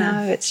world, isn't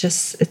it?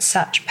 It's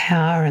such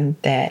power in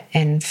that,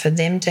 and for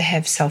them to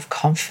have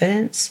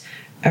self-confidence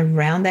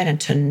around that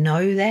and to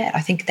know that,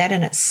 I think that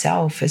in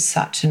itself is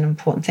such an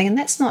important thing. And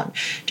that's not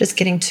just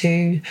getting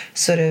too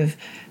sort of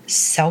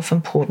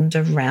self-important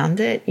around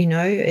it, you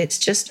know, it's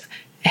just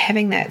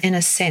having that inner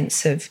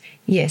sense of,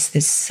 yes,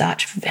 there's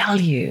such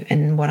value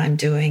in what I'm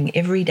doing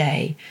every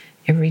day.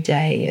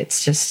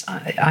 It's just,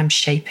 I'm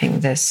shaping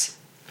this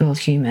little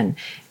human.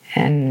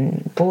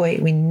 And boy,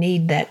 we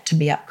need that to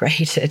be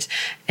upgraded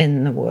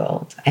in the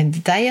world. And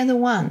they are the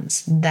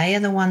ones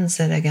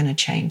that are going to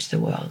change the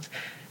world.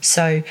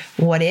 So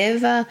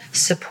whatever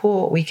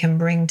support we can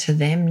bring to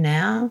them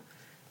now,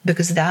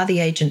 because they're the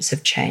agents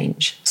of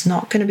change. It's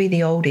not going to be the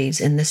oldies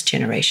in this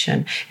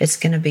generation. It's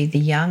going to be the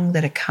young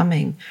that are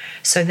coming.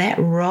 So that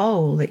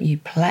role that you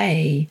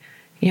play,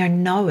 you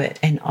know it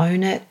and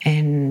own it.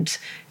 And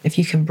if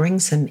you can bring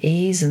some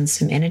ease and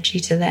some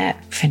energy to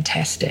that,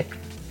 fantastic.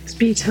 It's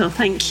beautiful.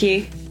 Thank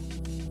you.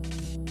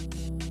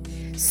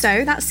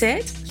 So that's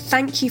it.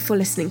 Thank you for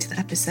listening to the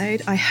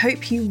episode. I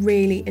hope you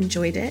really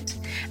enjoyed it.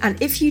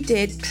 And if you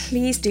did,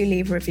 please do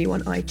leave a review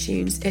on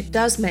iTunes. It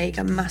does make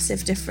a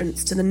massive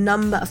difference to the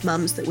number of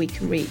mums that we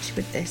can reach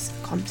with this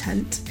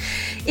content.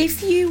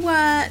 If you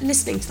were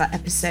listening to that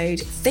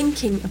episode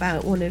thinking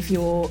about one of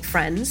your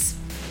friends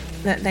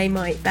that they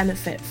might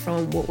benefit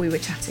from what we were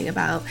chatting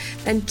about,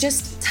 then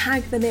just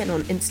tag them in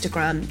on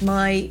Instagram.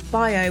 My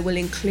bio will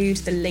include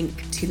the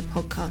link to the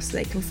podcast so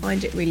they can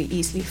find it really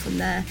easily from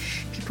there.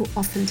 People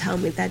often tell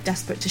me they're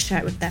desperate to share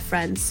it with their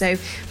friends. So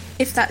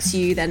if that's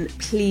you, then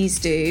please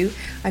do.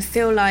 I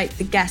feel like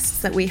the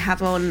guests that we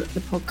have on the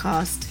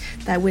podcast,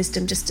 their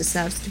wisdom just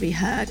deserves to be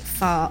heard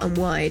far and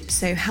wide.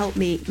 So help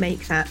me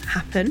make that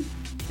happen.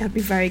 I'd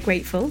be very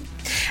grateful.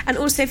 And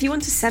also, if you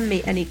want to send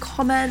me any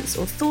comments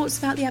or thoughts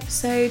about the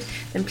episode,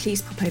 then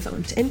please pop over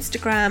onto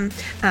Instagram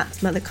at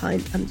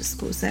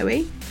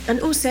motherkind_Zoe. And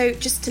also,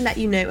 just to let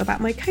you know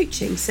about my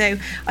coaching. So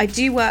I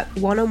do work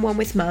one-on-one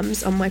with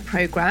mums on my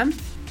programme,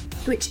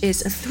 which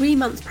is a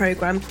 3-month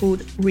programme called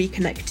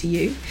Reconnect to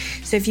You.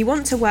 So if you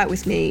want to work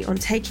with me on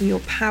taking your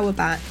power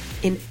back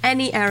in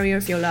any area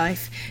of your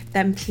life,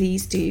 then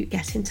please do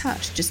get in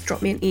touch. Just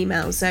drop me an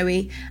email,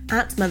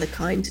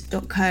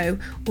 zoe@motherkind.co,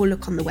 or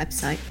look on the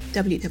website,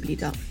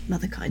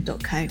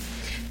 www.motherkind.co.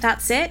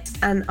 That's it,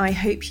 and I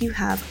hope you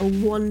have a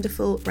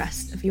wonderful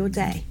rest of your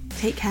day.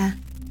 Take care.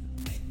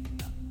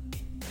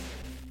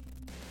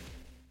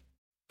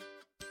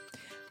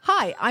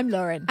 Hi, I'm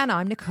Lauren. And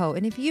I'm Nicole.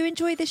 And if you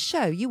enjoy this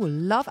show, you will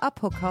love our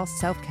podcast,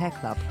 Self-Care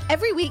Club.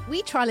 Every week,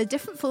 we trial a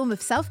different form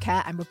of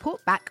self-care and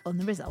report back on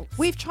the results.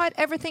 We've tried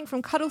everything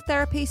from cuddle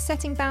therapy,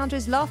 setting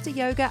boundaries, laughter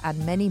yoga,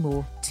 and many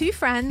more. Two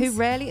friends who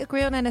rarely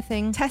agree on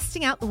anything,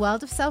 testing out the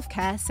world of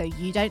self-care so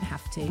you don't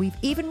have to. We've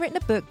even written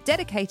a book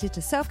dedicated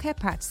to self-care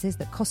practices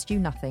that cost you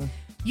nothing.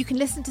 You can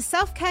listen to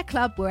Self-Care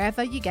Club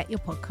wherever you get your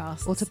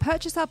podcasts. Or to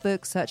purchase our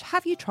book, search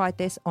Have You Tried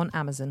This on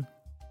Amazon.